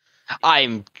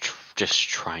 I'm just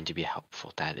trying to be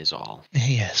helpful. That is all.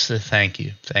 Yes, thank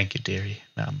you, dearie.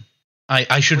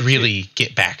 I should really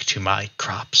get back to my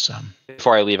crops.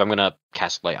 Before I leave, I'm gonna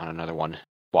cast light on another one.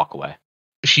 Walk away.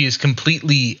 She is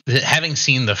completely, having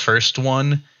seen the first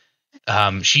one,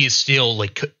 she is still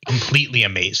completely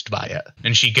amazed by it.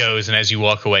 And she goes, and as you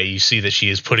walk away, you see that she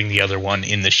is putting the other one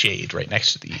in the shade right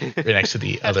next to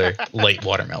the other light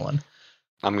watermelon.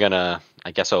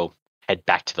 I guess I'll head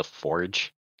back to the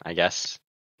forge, and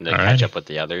then catch up with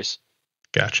the others.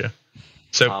 Gotcha.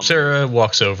 So Sarah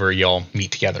walks over, y'all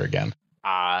meet together again.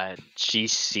 She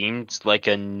seemed like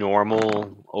a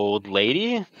normal old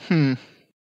lady.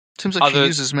 Seems like she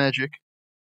uses magic.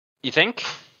 You think?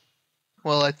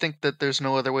 Well, I think that there's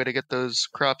no other way to get those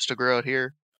crops to grow out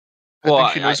here. I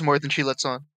think she knows more than she lets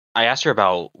on. I asked her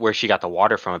about where she got the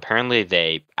water from. Apparently,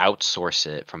 they outsource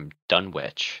it from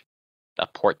Dunwich, a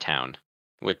port town,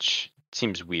 which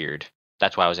seems weird.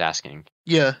 That's why I was asking.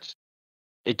 Yeah.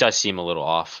 It does seem a little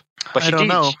off. But I don't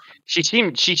know. She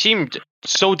seemed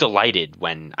so delighted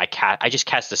when I just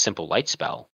cast a simple light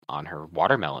spell on her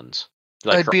watermelons.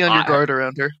 I'd be on your guard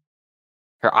around her.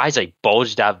 Her eyes like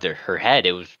bulged out of her head.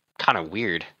 It was kind of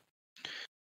weird.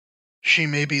 She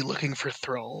may be looking for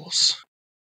thralls.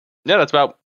 No, that's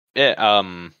about it.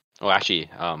 Well, actually,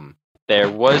 there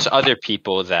was other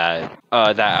people that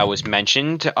I was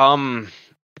mentioned.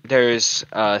 There's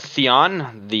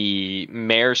Theon, the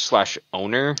mayor /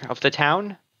 owner of the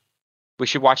town. We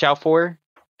should watch out for,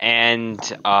 and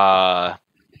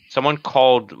someone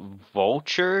called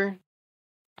Vulture.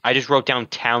 I just wrote down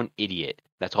town idiot.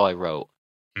 That's all I wrote.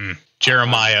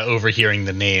 Jeremiah, overhearing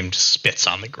the name, just spits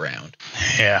on the ground.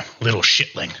 Yeah, little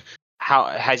shitling. How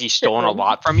has he stolen a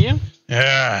lot from you?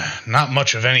 Not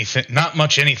much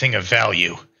anything of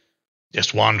value.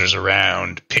 Just wanders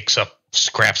around, picks up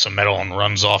scraps of metal, and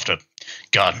runs off to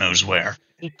God knows where.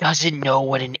 He doesn't know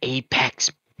what an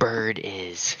apex bird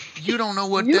is. You don't know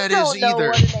what that is either.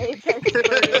 What an apex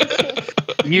bird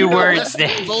is. You weren't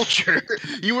there. Vulture.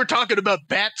 You were talking about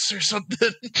bats or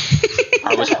something.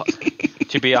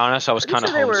 To be honest, I was kind of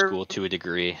homeschooled to a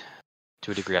degree.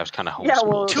 To a degree, I was kind of homeschooled. Yeah,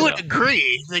 well, to a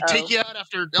degree. They take you out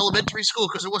after elementary school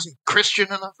because it wasn't Christian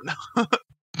enough?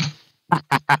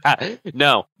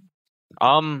 No.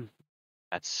 No.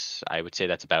 I would say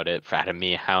that's about it out of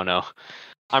me. I don't know.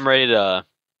 I'm ready to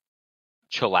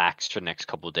chillax for the next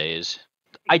couple of days.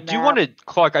 I do want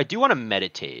to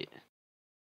meditate.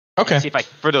 Okay. See if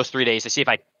for those 3 days, to see if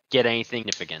I get anything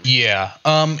significant. Yeah.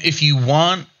 If you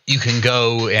want, you can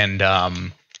go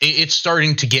and it's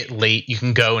starting to get late. You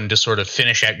can go and just sort of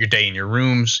finish out your day in your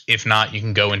rooms. If not, you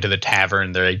can go into the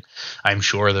tavern. I'm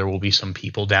sure there will be some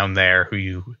people down there who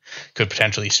you could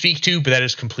potentially speak to, but that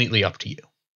is completely up to you.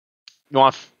 You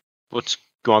want to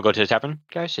go to the tavern,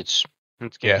 guys? It's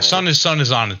sun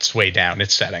is on its way down.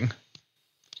 It's setting.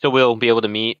 So we'll be able to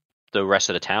meet the rest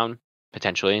of the town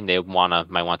potentially, and they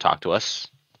might want to talk to us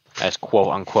as quote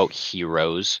unquote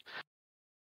heroes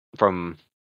from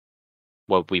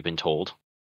what we've been told.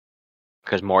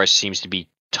 Because Morris seems to be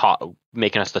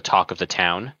making us the talk of the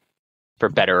town, for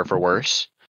better or for worse.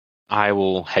 I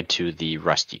will head to the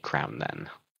Rusty Crown then.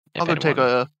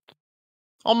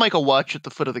 I'll make a watch at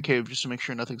the foot of the cave just to make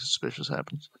sure nothing suspicious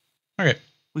happens. Okay.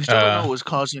 We still don't know what was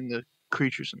causing the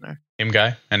creatures in there. Him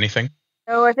guy, anything?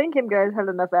 No, I think him guys had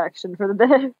enough action for the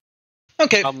day.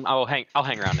 Okay. I'll hang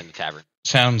around in the tavern.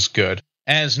 Sounds good.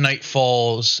 As night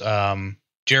falls,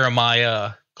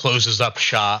 Jeremiah closes up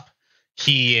shop.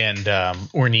 He and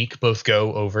Ornique both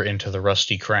go over into the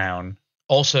Rusty Crown.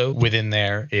 Also within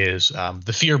there is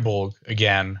the Fearbolg,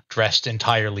 again, dressed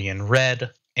entirely in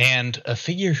red, and a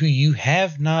figure who you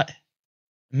have not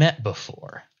met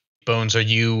before. Bones, are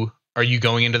you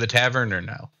going into the tavern or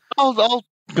no? I'll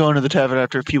go into the tavern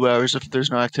after a few hours if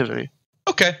there's no activity.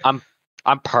 Okay. I'm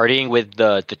partying with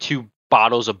the 2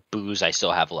 bottles of booze I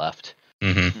still have left.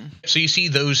 Mm-hmm. So you see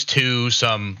those 2,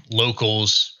 some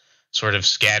locals sort of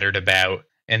scattered about,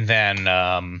 and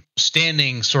then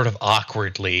standing sort of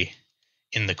awkwardly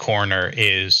in the corner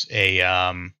is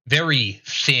a very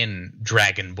thin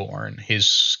dragonborn. His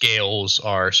scales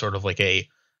are sort of like a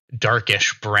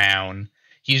darkish brown.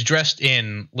 He's dressed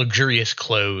in luxurious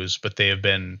clothes, but they have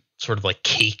been sort of like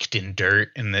caked in dirt,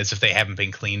 and as if they haven't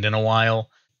been cleaned in a while.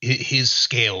 His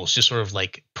scales just sort of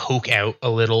like poke out a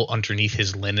little underneath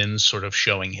his linens, sort of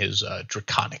showing his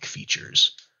draconic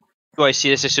features. Do I see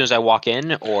this as soon as I walk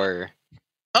in, or?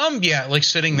 Yeah, like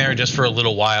sitting there just for a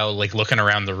little while, like looking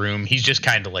around the room. He's just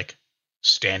kind of like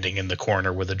standing in the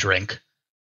corner with a drink.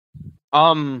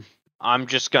 I'm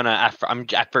just gonna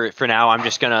for now. I'm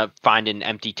just gonna find an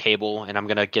empty table, and I'm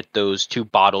gonna get those 2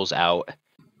 bottles out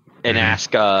and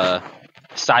ask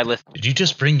Silas. Did you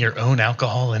just bring your own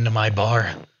alcohol into my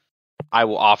bar? I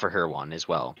will offer her one as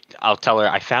well. I'll tell her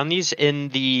I found these in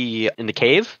the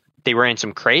cave. They were in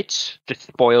some crates, the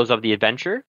spoils of the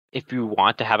adventure. If you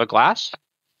want to have a glass,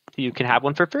 you can have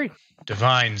one for free.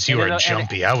 Divines, you are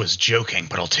jumpy. I was joking,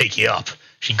 but I'll take you up.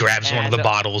 She grabs one of the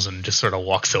bottles and just sort of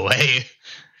walks away.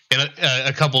 And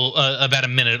about a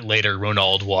minute later,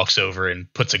 Ronald walks over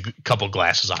and puts a couple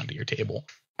glasses onto your table.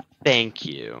 Thank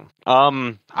you.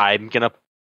 I'm gonna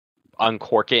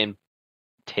uncork it and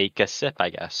take a sip, I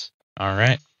guess. All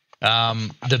right.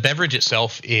 The beverage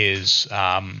itself is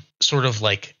sort of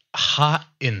like hot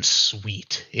and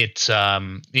sweet. It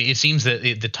seems that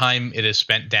the time it is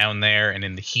spent down there and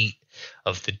in the heat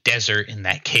of the desert in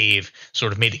that cave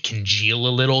sort of made it congeal a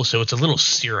little, so it's a little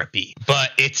syrupy.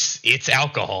 But it's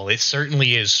alcohol. It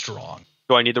certainly is strong.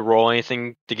 Do I need to roll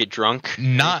anything to get drunk?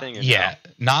 Not yet.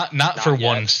 No? Not for yet.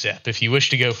 One sip. If you wish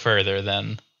to go further,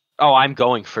 then. Oh, I'm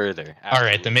going further. Absolutely. All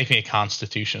right, then make me a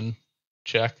Constitution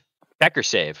check. Check or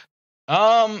save?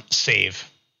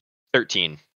 Save.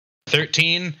 13.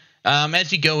 13.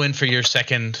 As you go in for your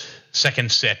second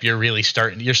second sip, you're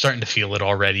starting to feel it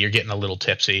already. You're getting a little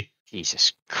tipsy.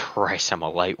 Jesus Christ, I'm a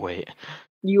lightweight.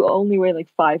 You only weigh like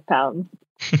 5 pounds.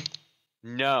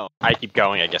 No, I keep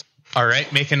going, I guess. All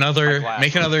right, make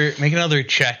another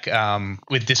check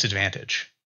with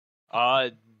disadvantage.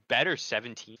 Better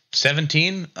 17.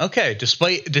 17. Okay,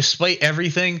 despite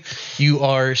everything, you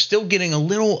are still getting a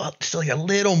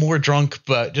little more drunk,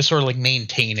 but just sort of like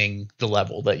maintaining the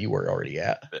level that you were already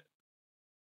at.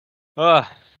 I'm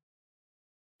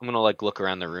gonna like look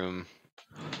around the room.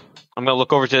 I'm gonna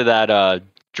look over to that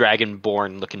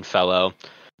dragonborn looking fellow.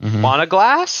 Mm-hmm. Want a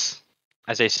glass?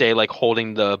 As I say, like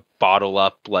holding the bottle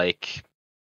up, like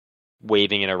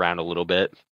waving it around a little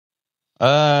bit.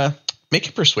 Make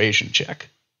a persuasion check.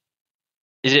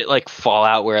 Is it like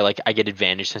Fallout where like I get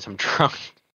advantage since I'm drunk?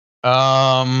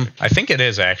 I think it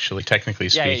is actually, technically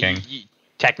speaking.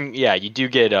 You do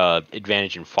get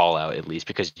advantage in Fallout at least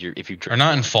because if you drink. Or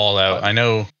not in Fallout. I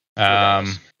know.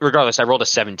 Regardless, I rolled a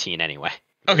 17 anyway.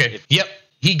 Okay. Yep.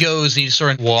 He goes. He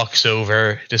sort of walks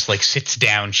over, just like sits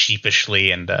down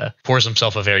sheepishly, and pours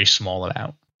himself a very small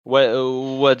amount.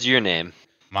 What's your name?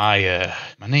 My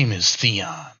name is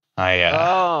Theon.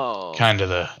 I kind of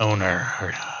the owner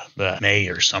or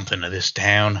mayor or something of this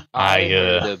town. I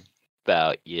heard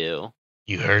about you.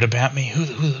 You heard about me?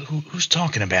 Who's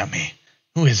talking about me?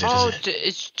 Who is it?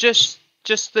 It's just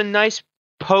the nice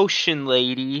potion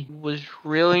lady who was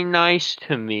really nice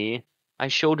to me. I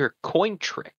showed her coin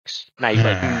tricks. And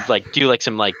I like do like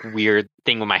some like weird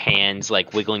thing with my hands,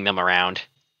 like wiggling them around.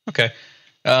 Okay.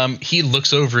 He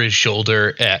looks over his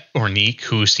shoulder at Ornique,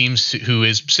 who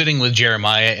is sitting with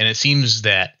Jeremiah, and it seems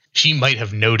that she might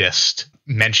have noticed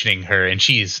mentioning her, and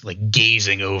she is like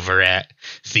gazing over at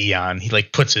Theon. He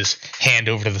like puts his hand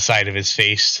over to the side of his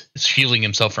face, shielding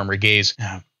himself from her gaze.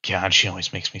 Oh God, she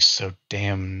always makes me so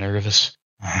damn nervous.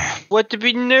 What to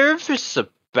be nervous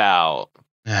about?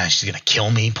 She's gonna kill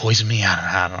me, poison me.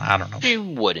 I don't know. She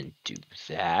wouldn't do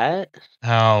that.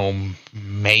 Oh,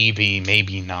 maybe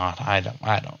not. I don't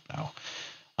know.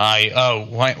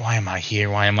 Why am I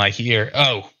here?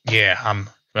 Oh, yeah.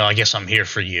 Well, I guess I'm here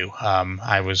for you.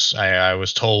 I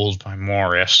was told by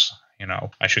Morris,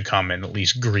 I should come and at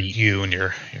least greet you and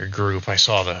your group. I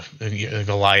saw the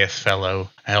Goliath fellow.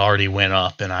 I already went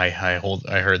up, and I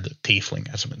heard the tiefling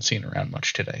hasn't been seen around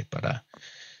much today, but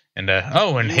and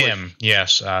him,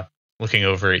 yes, looking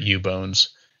over at you, Bones.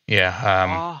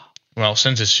 Yeah, well,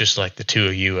 since it's just like the two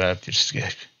of you, just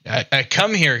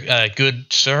come here,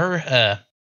 good sir.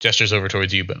 Gestures over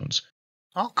towards you, Bones.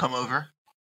 I'll come over.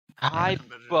 Hi,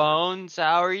 Bones.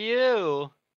 How are you?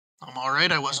 I'm all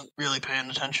right. I wasn't really paying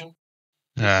attention.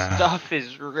 Stuff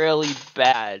is really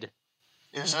bad.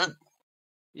 Is it?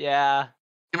 Yeah.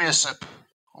 Give me a sip.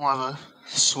 I'll have a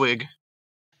swig.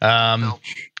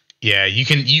 Belch. Yeah, you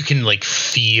can like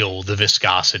feel the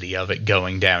viscosity of it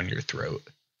going down your throat.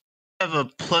 I have a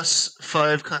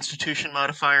 +5 Constitution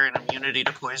modifier and immunity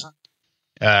to poison.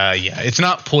 Yeah, it's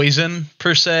not poison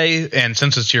per se, and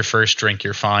since it's your first drink,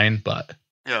 you're fine. But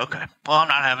yeah, okay. Well, I'm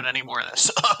not having any more of this.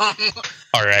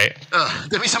 All right.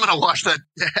 That means I'm gonna wash that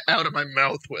out of my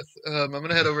mouth with. I'm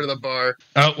gonna head over to the bar.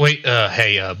 Oh wait,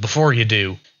 hey, before you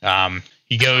do,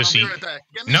 he goes. I'll be right back.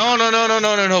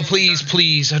 No,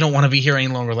 please. I don't want to be here any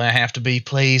longer than I have to be.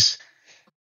 Please.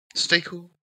 Stay cool.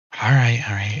 All right.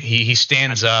 He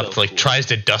stands up, like tries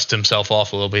to dust himself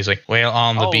off a little bit. He's like, well,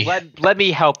 let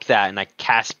me help that, and I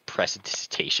cast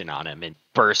precipitation on him and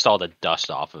burst all the dust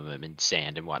off of him and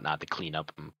sand and whatnot to clean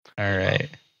up him. All right.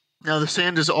 Now the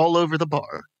sand is all over the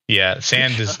bar. Yeah,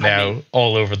 sand is now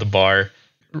all over the bar.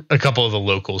 A couple of the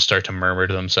locals start to murmur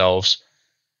to themselves.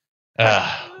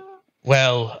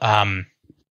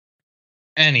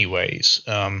 Anyways,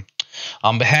 on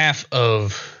behalf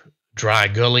of Dry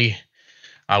Gully,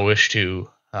 I wish to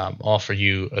offer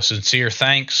you a sincere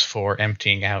thanks for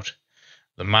emptying out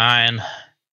the mine,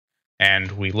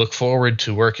 and we look forward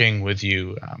to working with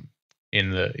you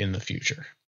in the future.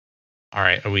 All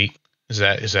right, is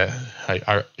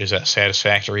that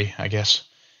satisfactory? I guess.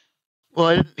 Well,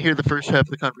 I didn't hear the first half of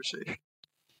the conversation.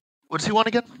 What does he want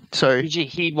again? Sorry.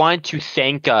 He wanted to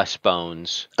thank us,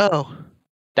 Bones. Oh.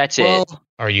 That's it.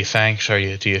 Are you thanked? Do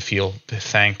you feel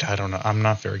thanked? I don't know. I'm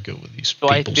not very good with these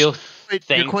people. I feel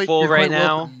thankful right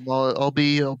now. We'll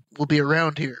be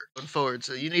around here going forward.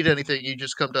 So you need anything, you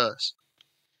just come to us.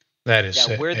 That is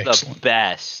we're excellent. The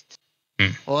best.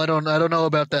 Well, I don't know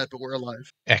about that, but we're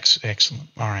alive. Excellent.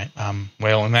 All right.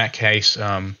 Well, in that case,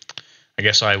 I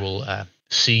guess I will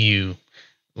see you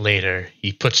later.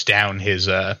 He puts down his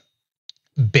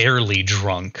barely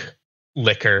drunk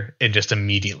liquor and just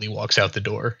immediately walks out the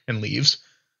door and leaves.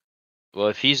 Well,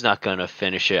 if he's not gonna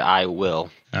finish it, I will.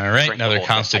 All right, another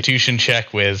Constitution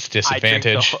check with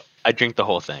disadvantage. I drink the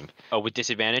whole thing. Oh, with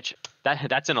disadvantage?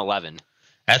 That's an 11.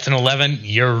 That's an 11.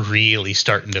 You're really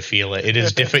starting to feel it. It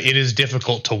is It is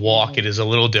difficult to walk. It is a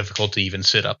little difficult to even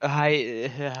sit up. I'm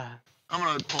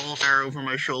gonna pull Sarah over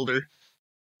my shoulder.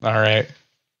 All right.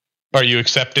 Are you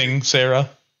accepting, Sarah?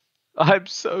 I'm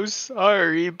so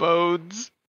sorry,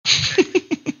 Bones.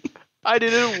 I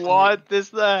didn't want this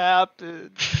to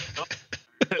happen.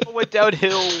 I went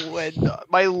downhill when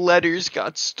my letters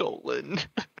got stolen.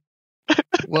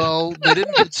 Well, they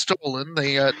didn't get stolen.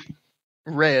 They got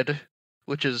read,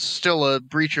 which is still a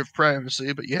breach of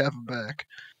privacy, but you have them back.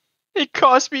 It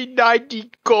cost me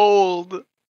 90 gold.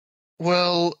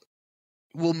 Well,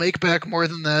 we'll make back more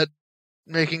than that,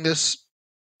 making this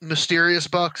mysterious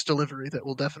box delivery that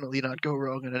will definitely not go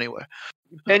wrong in any way.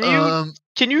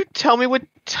 Can you tell me what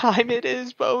time it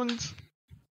is, Bones?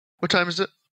 What time is it?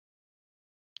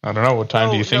 I don't know. What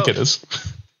time do you think it is?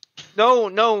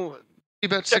 No.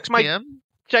 About 6 p.m.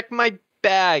 Check my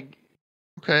bag.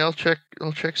 Okay, I'll check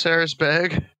Sarah's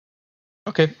bag.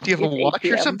 Okay. Do you have a watch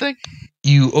or something?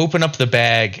 You open up the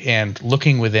bag, and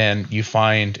looking within, you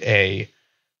find a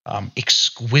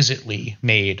exquisitely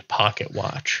made pocket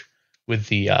watch with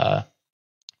the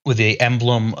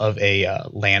emblem of a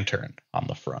lantern on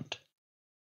the front.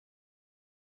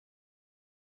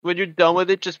 When you're done with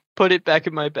it, just put it back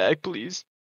in my bag, please.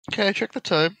 Okay, check the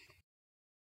time.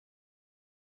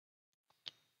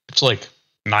 It's like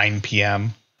 9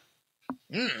 p.m.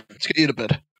 Let's get you to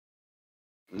bed.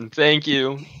 Thank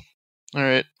you. All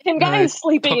right. Tim Guy is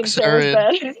sleeping in Sarah's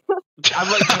bed.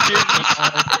 I'm like,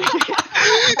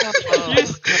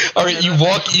 all right,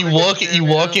 you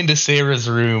walk into Sarah's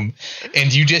room,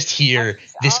 and you just hear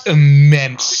this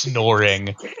immense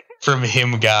snoring from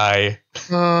him guy.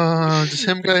 Does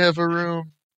him guy have a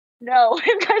room? No,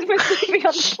 him guy's been sleeping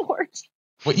on the porch.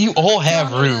 What? You all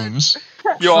have rooms.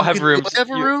 You all have rooms. Do I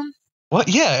have a room? What?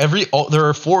 Yeah, there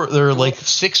are like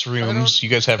 6 rooms. You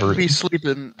guys have a room. Be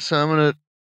sleeping, so I'm gonna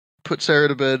put Sarah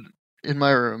to bed in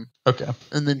my room. Okay.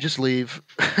 And then just leave.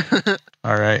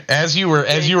 All right. As you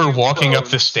were walking up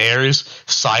the stairs,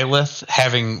 Silith,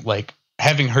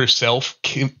 having herself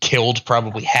killed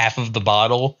probably half of the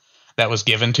bottle that was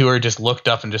given to her, just looked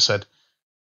up and just said,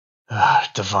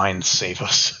 "Divine, save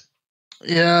us."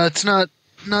 Yeah, it's not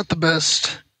the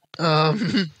best.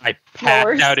 I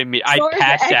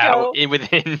passed out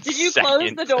within Did you seconds.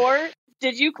 close the door?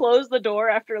 Did you close the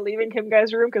door after leaving Kim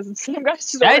Guy's room? Because Kim Guy's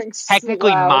snoring. That's technically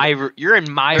my room. You're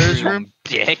in my room,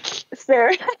 dick.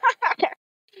 Sarah's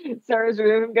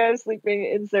room. Kim Guy's sleeping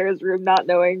in Sarah's room, not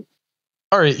knowing.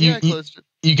 All right, you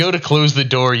go to close the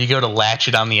door. You go to latch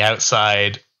it on the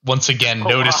outside. Once again,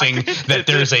 noticing that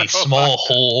there's a small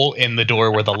hole in the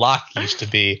door where the lock used to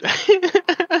be.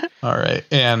 All right,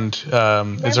 and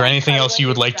is there anything else you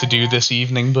would like to do this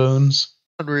evening, Bones?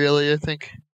 Not really. I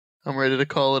think I'm ready to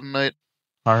call it a night.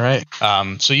 All right.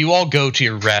 So you all go to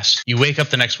your rest. You wake up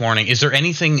the next morning. Is there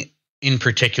anything in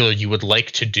particular you would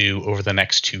like to do over the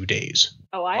next 2 days?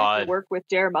 Oh, I have to work with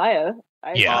Jeremiah.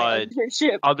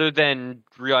 Other than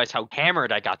realize how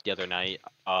hammered I got the other night,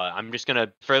 I'm just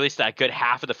gonna, for at least that good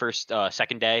half of the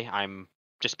second day, I'm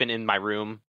just been in my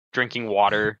room drinking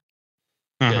water.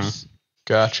 Mm-hmm.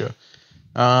 Gotcha.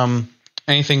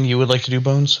 Anything you would like to do,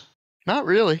 Bones? Not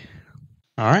really.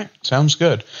 All right, sounds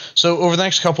good. So over the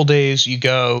next couple days, you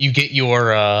get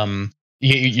your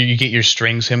you get your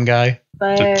strings him guy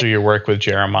through your work with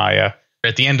Jeremiah.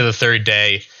 At the end of the 3rd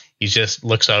day, he just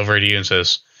looks over at you and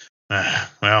says,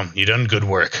 "Well, you done good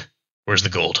work. Where's the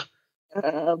gold?"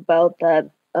 About that,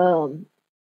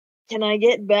 can I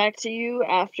get back to you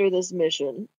after this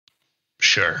mission?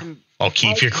 Sure. I'll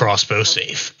keep your crossbow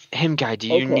safe. Him guy, do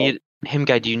you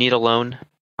need a loan?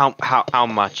 How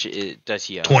much does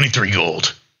he owe? 23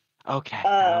 gold. Okay.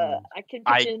 I can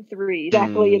pitch in 3,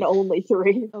 exactly, and only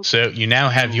 3. Okay. So you now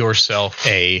have yourself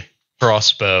a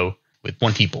crossbow with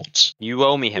 20 bolts. You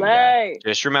owe me him guy.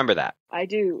 Just remember that. I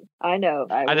do. I know.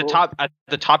 At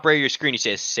the top right of your screen, you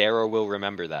say Sarah will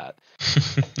remember that.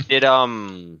 Did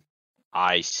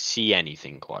I see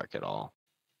anything, Clark, at all?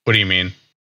 What do you mean?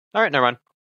 All right, never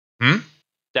mind.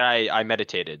 That I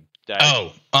meditated.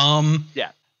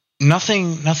 Yeah.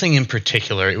 Nothing in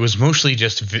particular. It was mostly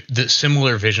just the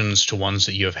similar visions to ones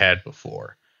that you have had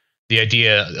before. The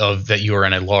idea of that you are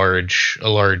in a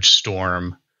large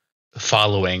storm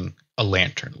following a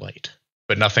lantern light,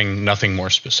 but nothing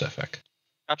more specific.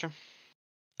 Gotcha.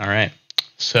 All right.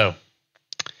 So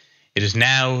it is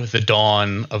now the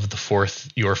dawn of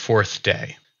your 4th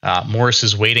day. Morris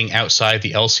is waiting outside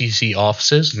the LCC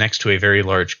offices next to a very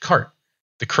large cart.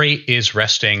 The crate is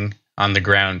resting on the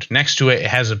ground next to it. It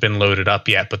hasn't been loaded up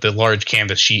yet, but the large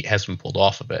canvas sheet has been pulled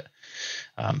off of it.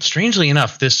 Strangely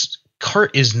enough, this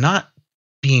cart is not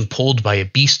being pulled by a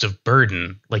beast of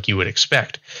burden like you would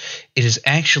expect. It is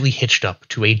actually hitched up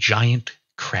to a giant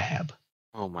crab.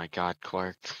 Oh my God,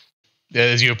 Clark.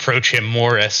 As you approach him,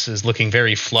 Morris is looking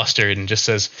very flustered and just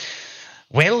says,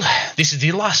 "Well, this is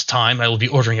the last time I will be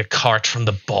ordering a cart from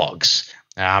the bogs.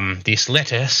 This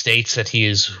letter states that he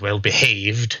is well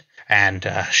behaved and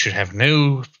should have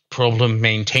no problem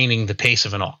maintaining the pace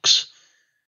of an ox."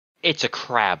 It's a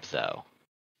crab, though.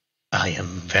 I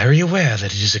am very aware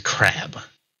that it is a crab.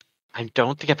 I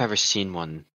don't think I've ever seen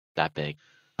one that big.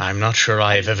 I'm not sure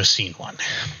I have ever seen one.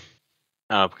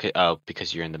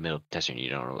 Because you're in the middle of the desert and you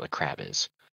don't know what a crab is.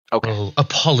 Okay. Well,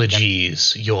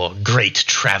 apologies, your great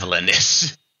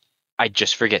travelerness. I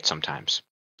just forget sometimes.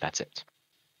 That's it.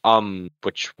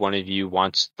 Which one of you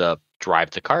wants to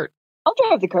drive the cart? I'll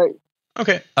drive the cart.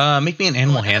 Okay. Make me an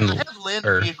animal handling. I have land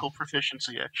vehicle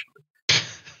proficiency, actually.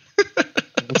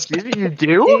 Excuse me, you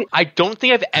do? I don't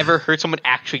think I've ever heard someone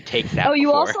actually take that. Oh, you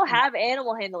before. also have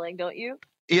animal handling, don't you?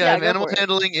 Yeah, I have animal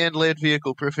handling and land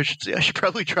vehicle proficiency. I should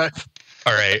probably drive.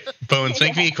 All right. Bones,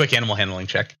 make me a quick animal handling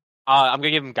check. I'm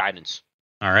going to give him guidance.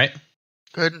 All right.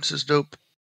 Guidance is dope.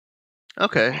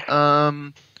 Okay.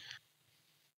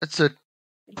 That's a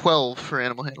 12 for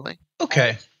animal handling.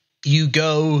 Okay. You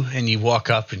go and you walk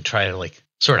up and try to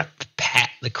sort of pat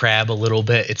the crab a little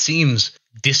bit. It seems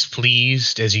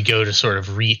displeased as you go to sort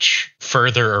of reach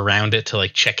further around it to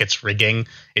check its rigging.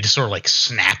 It just sort of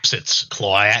snaps its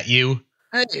claw at you.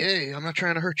 Hey, I'm not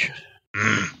trying to hurt you.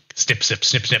 Snip, snip,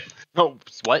 snip, snip. Oh,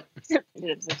 what? Snip,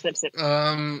 snip, snip.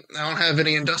 I don't have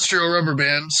any industrial rubber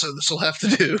bands, so this will have to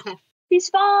do. He's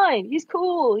fine. He's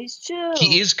cool. He's chill.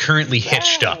 He is currently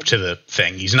hitched up to the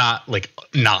thing. He's not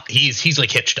he's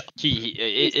hitched up.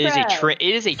 It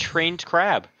is a trained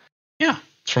crab. Yeah,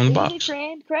 it's from the box. He's a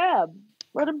trained crab.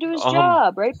 Let him do his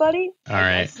job, right, buddy? All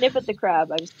right. I snip at the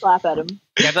crab. I just clap at him.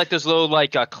 You have those little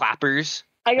clappers.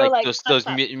 I go those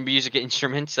music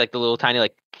instruments, the little tiny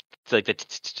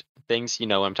the things. You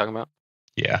know what I'm talking about?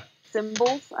 Yeah.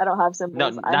 Cymbals? I don't have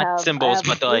cymbals. No, not cymbals,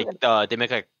 but they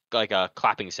make a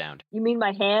clapping sound. You mean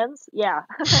my hands? Yeah.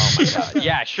 Oh my God.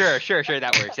 Yeah, sure.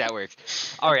 That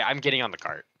works. All right, I'm getting on the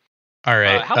cart. All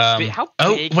right. How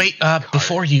big? Wait.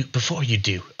 Before you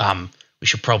do, we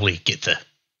should probably get the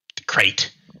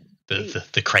crate,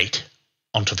 the crate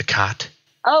onto the cart.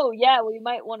 Oh yeah, well you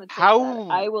might want to take how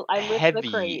that. I lift heavy? The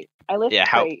crate. I lift the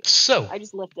crate. So I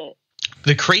just lift it.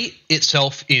 The crate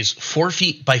itself is 4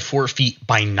 feet by 4 feet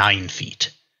by 9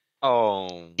 feet.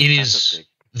 Oh. It is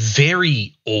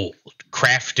very old,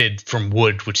 crafted from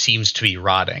wood, which seems to be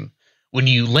rotting. When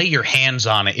you lay your hands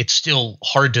on it, it's still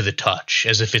hard to the touch,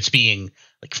 as if it's being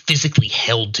physically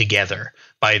held together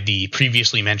by the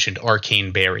previously mentioned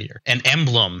arcane barrier. An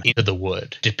emblem into the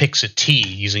wood depicts a T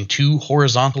using 2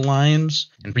 horizontal lines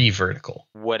and 3 vertical.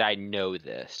 Would I know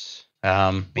this? Would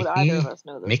either of us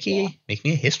know this? Make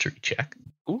me a history check.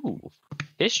 Ooh,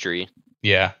 history?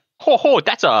 Yeah.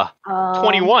 That's a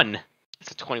 21.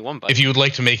 That's a 21, buddy. If you would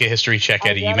like to make a history check,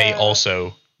 Eddie, you may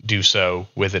also do so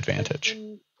with advantage.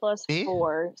 Plus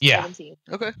 4, yeah. 17.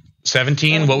 Okay.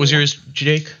 17. What was yours,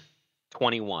 Jake?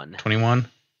 21. 21.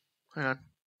 Hang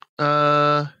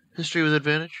on. History with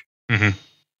advantage. Mm-hmm.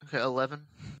 Okay, 11.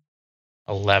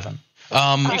 11.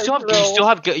 You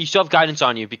still have guidance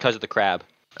on you because of the crab.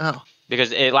 Oh.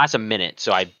 Because it lasts a minute,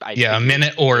 so I a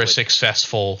minute or a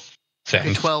successful thing.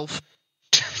 Okay, 12.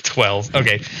 12.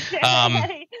 Okay.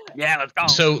 Yeah, let's go.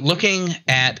 So looking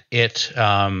at it,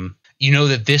 you know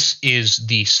that this is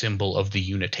the symbol of the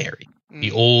Unitary,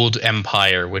 the old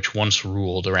empire which once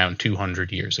ruled around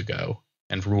 200 years ago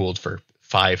and ruled for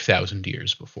 5,000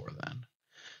 years before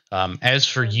then. As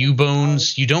for you,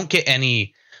 Bones, you don't get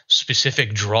any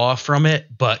specific draw from it,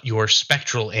 but your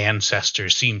spectral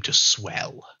ancestors seem to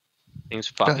swell. Thing's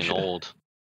fucking old.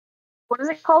 What is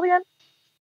it called again?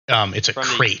 It's a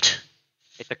crate.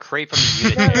 It's a crate from the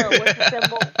Unitary. No, what's the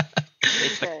symbol?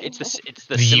 It's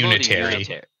the symbol Unitary. Of the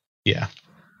Unitary. Yeah.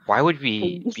 Why would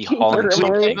we be hauling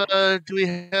something? Do we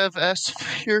have S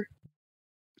here?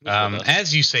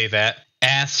 As you say that,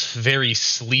 Ass very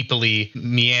sleepily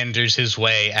meanders his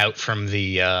way out from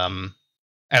the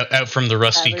out from the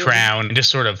rusty crown and just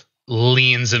sort of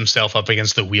leans himself up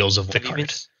against the wheels of the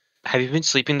cart. Have you been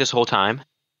sleeping this whole time?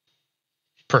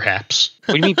 Perhaps.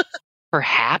 What do you mean,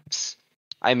 perhaps?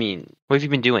 I mean, what have you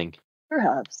been doing?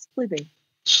 Perhaps. Sleeping.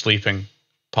 Sleeping.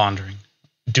 Pondering.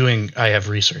 I have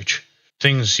research.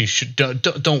 Things you should...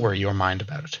 Don't worry your mind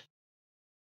about it.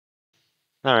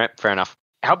 All right, fair enough.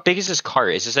 How big is this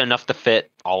cart? Is this enough to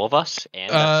fit all of us?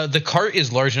 And the cart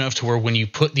is large enough to where when you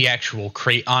put the actual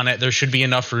crate on it, there should be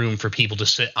enough room for people to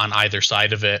sit on either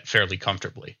side of it fairly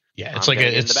comfortably. Yeah, it's in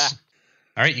the back.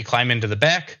 All right, you climb into the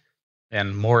back,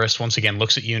 and Morris once again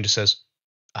looks at you and just says,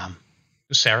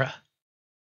 Sarah,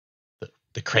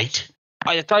 the crate?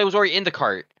 I thought it was already in the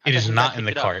cart. It is not in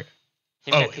the cart.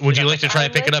 Would you like to try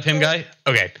to pick it up, him guy?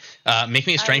 Okay, make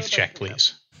me a strength check,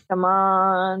 please. Come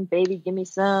on, baby, give me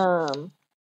some.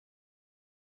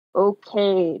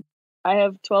 Okay, I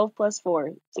have 12 plus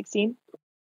 4, 16.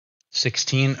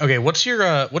 16. Okay, what's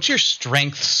your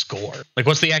strength score? Like,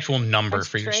 what's the actual number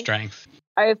for your strength?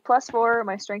 I have plus 4.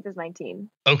 My strength is 19.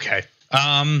 Okay.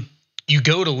 You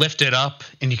go to lift it up,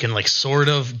 and you can like sort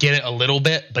of get it a little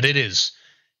bit, but it is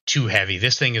too heavy.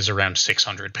 This thing is around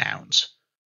 600 pounds.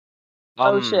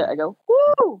 Oh shit! I go,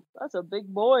 woo! That's a big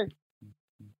boy.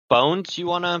 Bones, you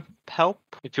want to help?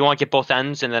 If you want to get both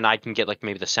ends, and then I can get like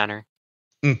maybe the center.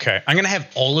 Okay, I'm gonna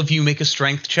have all of you make a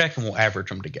strength check, and we'll average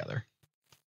them together.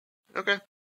 Okay.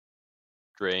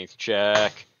 Strength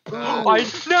check.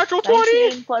 Natural 20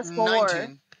 19 plus 4.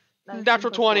 19.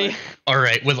 Natural 20. All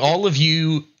right, with all of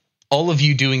you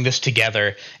doing this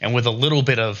together, and with a little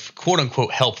bit of quote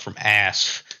unquote help from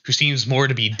Asf, who seems more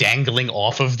to be dangling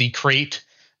off of the crate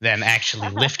than actually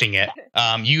lifting it,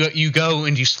 you go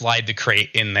and you slide the crate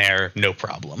in there, no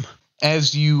problem.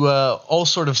 As you all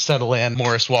sort of settle in,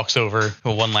 Morris walks over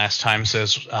one last time,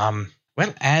 says,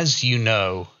 well, as you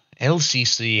know,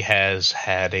 LCC has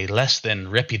had a less than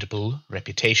reputable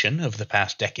reputation over the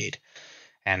past decade,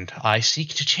 and I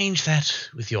seek to change that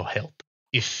with your help,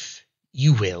 if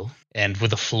you will. And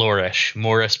with a flourish,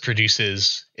 Morris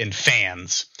produces and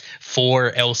fans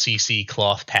 4 LCC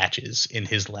cloth patches in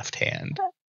his left hand.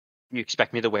 You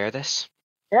expect me to wear this?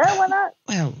 Yeah, why not?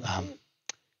 Well,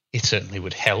 it certainly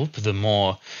would help. The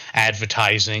more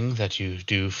advertising that you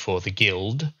do for the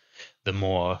guild, the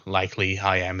more likely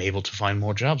I am able to find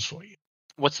more jobs for you.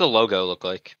 What's the logo look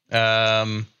like?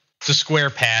 It's a square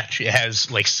patch. It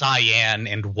has like cyan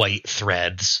and white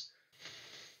threads.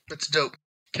 That's dope.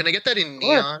 Can I get that in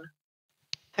neon?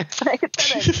 Can I get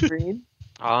that in green?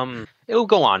 It'll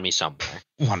go on me somewhere.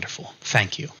 Wonderful.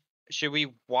 Thank you. Should we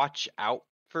watch out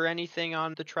for anything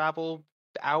on the travel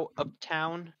out of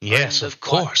town? Yes, of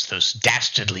course. Those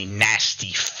dastardly,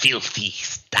 nasty, filthy,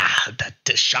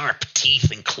 the sharp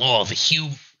teeth and claw,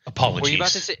 apologies. Were you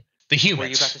about to say? The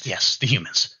humans. Yes, the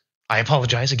humans. I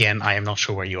apologize again. I am not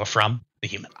sure where you are from. The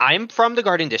human. I'm from the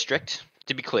Garden District,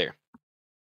 to be clear.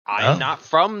 I am not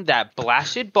from that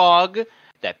blasted bog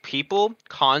that people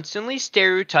constantly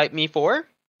stereotype me for.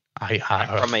 I'm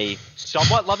from a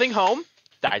somewhat loving home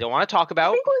that I don't want to talk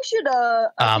about. I think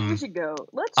we should go.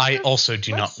 I also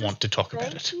do not want to talk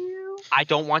about it. I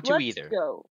don't want to either.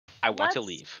 Go. I want to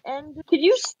leave. And can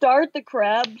you start the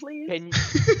crab, please? Can you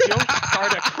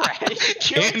start a crab?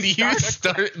 Can you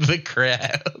start the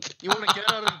crab? You want to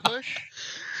get out and push?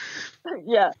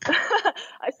 Yeah.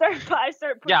 I start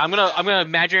pushing. Yeah, I'm gonna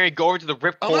imaginary go over to the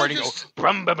ripcord and go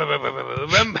brum, brum, brum, brum,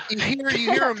 brum. You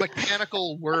hear a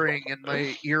mechanical whirring and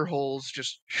my ear holes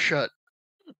just shut.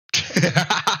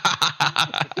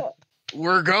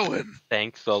 We're going.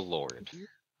 Thank the Lord.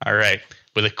 All right.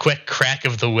 With a quick crack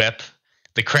of the whip,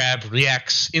 the crab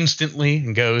reacts instantly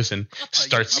and goes and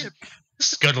starts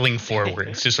scuttling forward.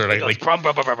 It's just sort of like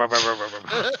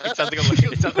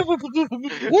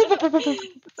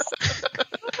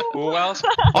Who else?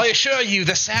 I assure you,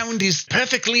 the sound is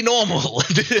perfectly normal.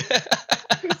 He says that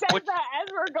as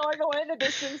we're going away in the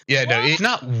distance. Yeah, no, it's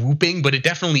not whooping, but it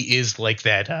definitely is like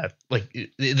that, like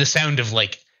the sound of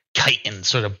like chitin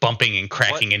sort of bumping and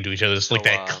cracking into each other. It's like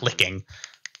that clicking.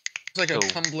 It's like a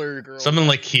Tumblr girl. Something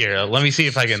like here. Let me see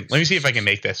if I can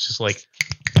make this. Just like.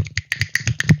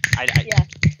 Yeah.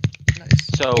 Nice.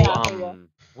 So,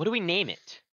 what do we name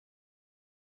it?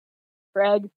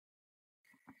 Greg.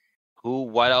 Who?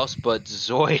 What else but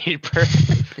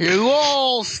Zoidberg? You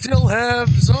all still have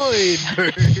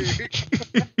Zoidberg.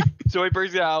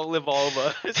 Zoidberg's gonna outlive all of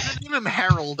us. Name him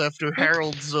Harold after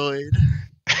Harold Zoid.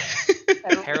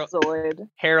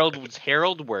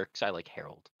 Harold works. I like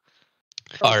Harold.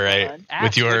 All right. Ask,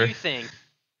 what do you think?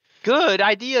 Good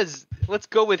ideas. Let's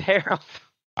go with Harold.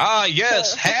 Ah,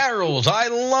 yes, Harold. I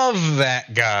love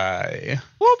that guy.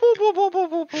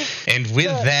 And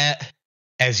with that,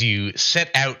 as you set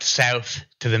out south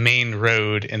to the main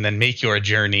road and then make your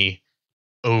journey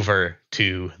over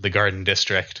to the Garden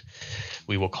District,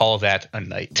 we will call that a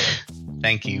night.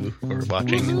 Thank you for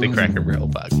watching the Cracker Barrel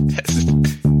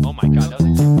podcast. Oh my god.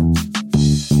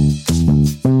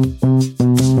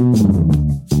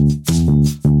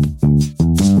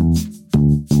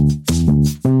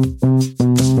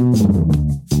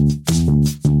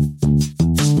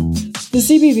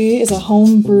 is a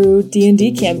homebrew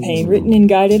D&D campaign written and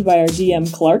guided by our DM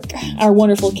Clark. Our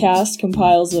wonderful cast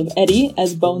compiles of Eddie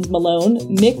as Bones Malone,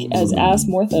 Mick as Ass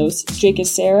Morthos, Jake as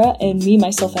Sarah, and me,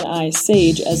 myself, and I,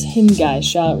 Sage, as him guy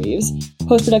Shaw Reeves.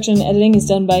 Post-production and editing is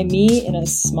done by me in a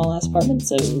small-ass apartment,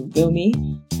 so go me.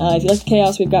 If you like the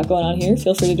chaos we've got going on here,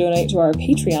 feel free to donate to our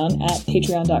Patreon at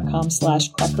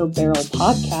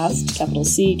patreon.com/crackerbarrelpodcast, capital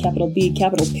C, capital B,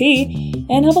 capital P,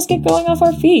 and help us get going off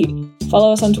our feed.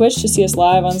 Follow us on Twitch to see us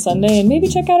live on Sunday, and maybe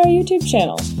check out our YouTube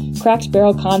channel, Cracked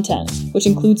Barrel Content, which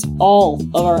includes all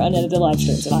of our unedited live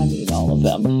streams, and I mean all of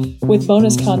them, with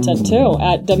bonus content too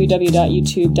at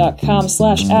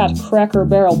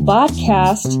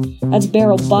www.youtube.com/@crackerbarrelbodcast. That's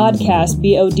Barrel Bodcast,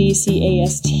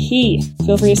 BODCAST.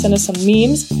 Feel free to send us some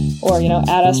memes, or,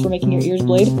 add us for making your ears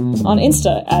bleed, on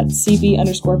Insta at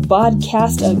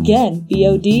CB_bodcast, again,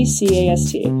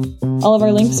 BODCAST. All of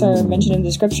our links are mentioned in the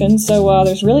description, so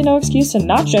there's really no excuse to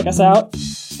not check us out.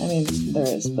 I mean, there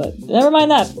is, but never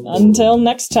mind that. Until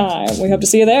next time, we hope to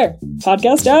see you there.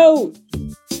 Podcast out!